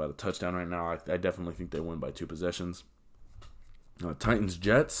Chiefs at about a touchdown right now. I definitely think they win by 2 possessions. Titans,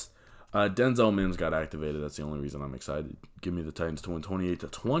 Jets. Denzel Mims got activated. That's the only reason I'm excited. Give me the Titans to win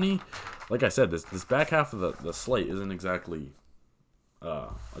 28-20. Like I said, this back half of the slate isn't exactly a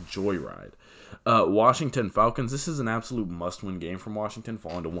joyride. Washington Falcons. This is an absolute must-win game from Washington.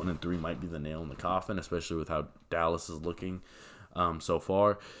 Falling to 1-3 might be the nail in the coffin, especially with how Dallas is looking so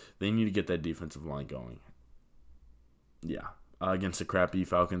far. They need to get that defensive line going. Yeah, against the crappy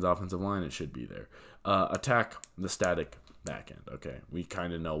Falcons offensive line, it should be there. Attack the static back end. Okay, we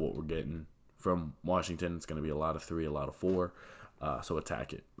kind of know what we're getting from Washington. It's going to be a lot of 3, a lot of 4. So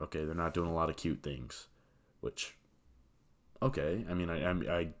attack it. Okay, they're not doing a lot of cute things, which, okay. I mean,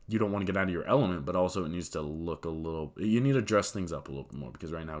 you don't want to get out of your element, but also it needs to look a little. You need to dress things up a little bit more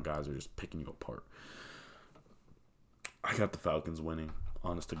because right now guys are just picking you apart. I got the Falcons winning.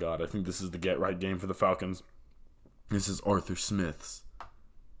 Honest to God, I think this is the get right game for the Falcons. This is Arthur Smith's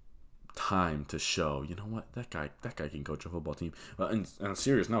time to show, you know what, that guy can coach a football team. And on a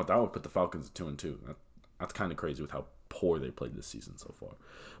serious note, that would put the Falcons at 2-2. That's kind of crazy with how poor they played this season so far.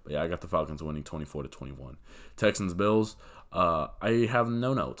 But yeah, I got the Falcons winning 24-21. Texans, Bills. I have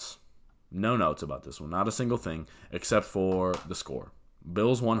no notes about this one. Not a single thing except for the score.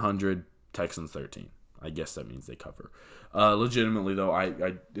 Bills 100, Texans 13. I guess that means they cover. Legitimately, though,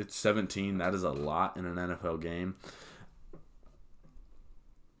 it's 17. That is a lot in an NFL game.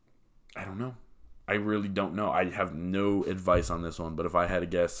 I don't know. I really don't know. I have no advice on this one, but if I had to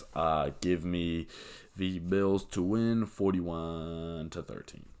guess, give me the Bills to win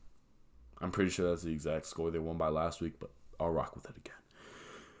 41-13. I'm pretty sure that's the exact score they won by last week, but I'll rock with it again.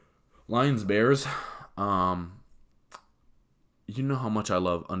 Lions, Bears. You know how much I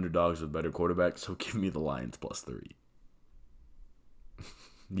love underdogs with better quarterbacks, so give me the Lions +3.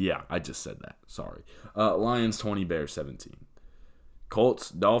 Yeah, I just said that. Sorry. Lions 20, Bears 17. Colts,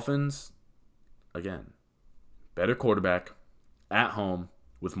 Dolphins. Again, better quarterback, at home,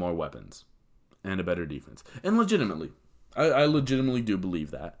 with more weapons, and a better defense. And legitimately, I legitimately do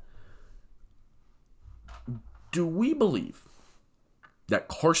believe that. Do we believe that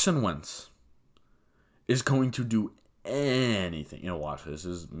Carson Wentz is going to do anything? You know, watch, this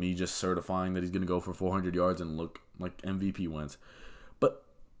is me just certifying that he's going to go for 400 yards and look like MVP Wentz. But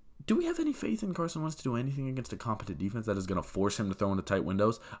do we have any faith in Carson Wentz to do anything against a competent defense that is going to force him to throw into tight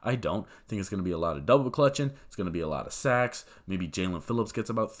windows? I don't. I think it's going to be a lot of double clutching. It's going to be a lot of sacks. Maybe Jalen Phillips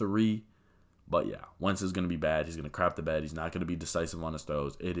gets about 3. But yeah, Wentz is going to be bad. He's going to crap the bed. He's not going to be decisive on his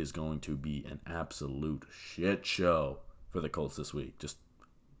throws. It is going to be an absolute shit show for the Colts this week. Just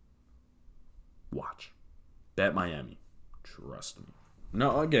watch. Bet Miami. Trust me.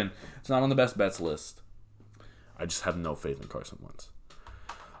 No, again, it's not on the best bets list. I just have no faith in Carson Wentz.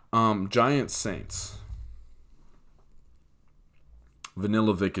 Giants, Saints.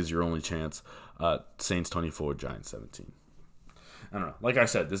 Vanilla Vic is your only chance. Saints 24, Giants 17. I don't know. Like I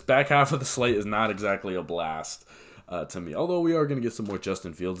said, this back half of the slate is not exactly a blast to me. Although we are going to get some more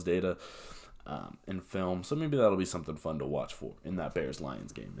Justin Fields data. in film. So maybe that'll be something fun to watch for in that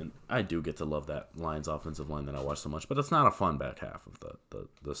Bears-Lions game. And I do get to love that Lions offensive line that I watch so much, but it's not a fun back half of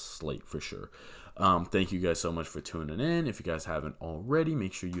the slate for sure. Thank you guys so much for tuning in. If you guys haven't already,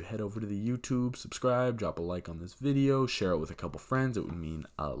 make sure you head over to the YouTube, subscribe, drop a like on this video, share it with a couple friends. It would mean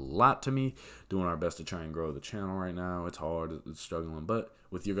a lot to me. Doing our best to try and grow the channel right now. It's hard, it's struggling, but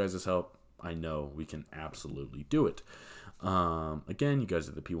with you guys' help, I know we can absolutely do it. Again, you guys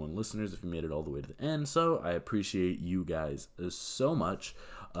are the P1 listeners if you made it all the way to the end, so I appreciate you guys so much.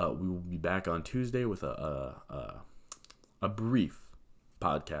 We will be back on Tuesday with a brief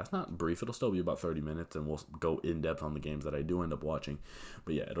podcast. Not brief, it'll still be about 30 minutes, and we'll go in depth on the games that I do end up watching.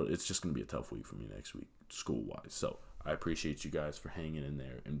 But yeah, it's just going to be a tough week for me next week, school-wise. So I appreciate you guys for hanging in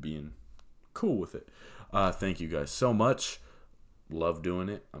there and being cool with it. Thank you guys so much. Love doing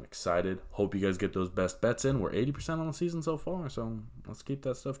it. I'm excited. Hope you guys get those best bets in. We're 80% on the season so far, so let's keep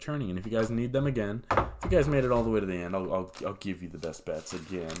that stuff churning. And if you guys need them again, if you guys made it all the way to the end, I'll give you the best bets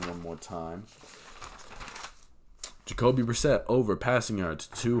again one more time. Jacoby Brissett over passing yards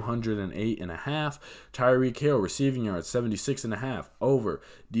 208.5. Tyreek Hill receiving yards 76.5 over.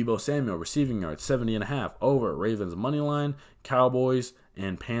 Deebo Samuel receiving yards 70.5 over. Ravens money line. Cowboys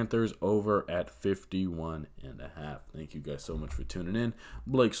and Panthers over at 51.5. Thank you guys so much for tuning in.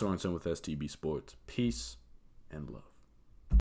 Blake Sorensen with STB Sports. Peace and love.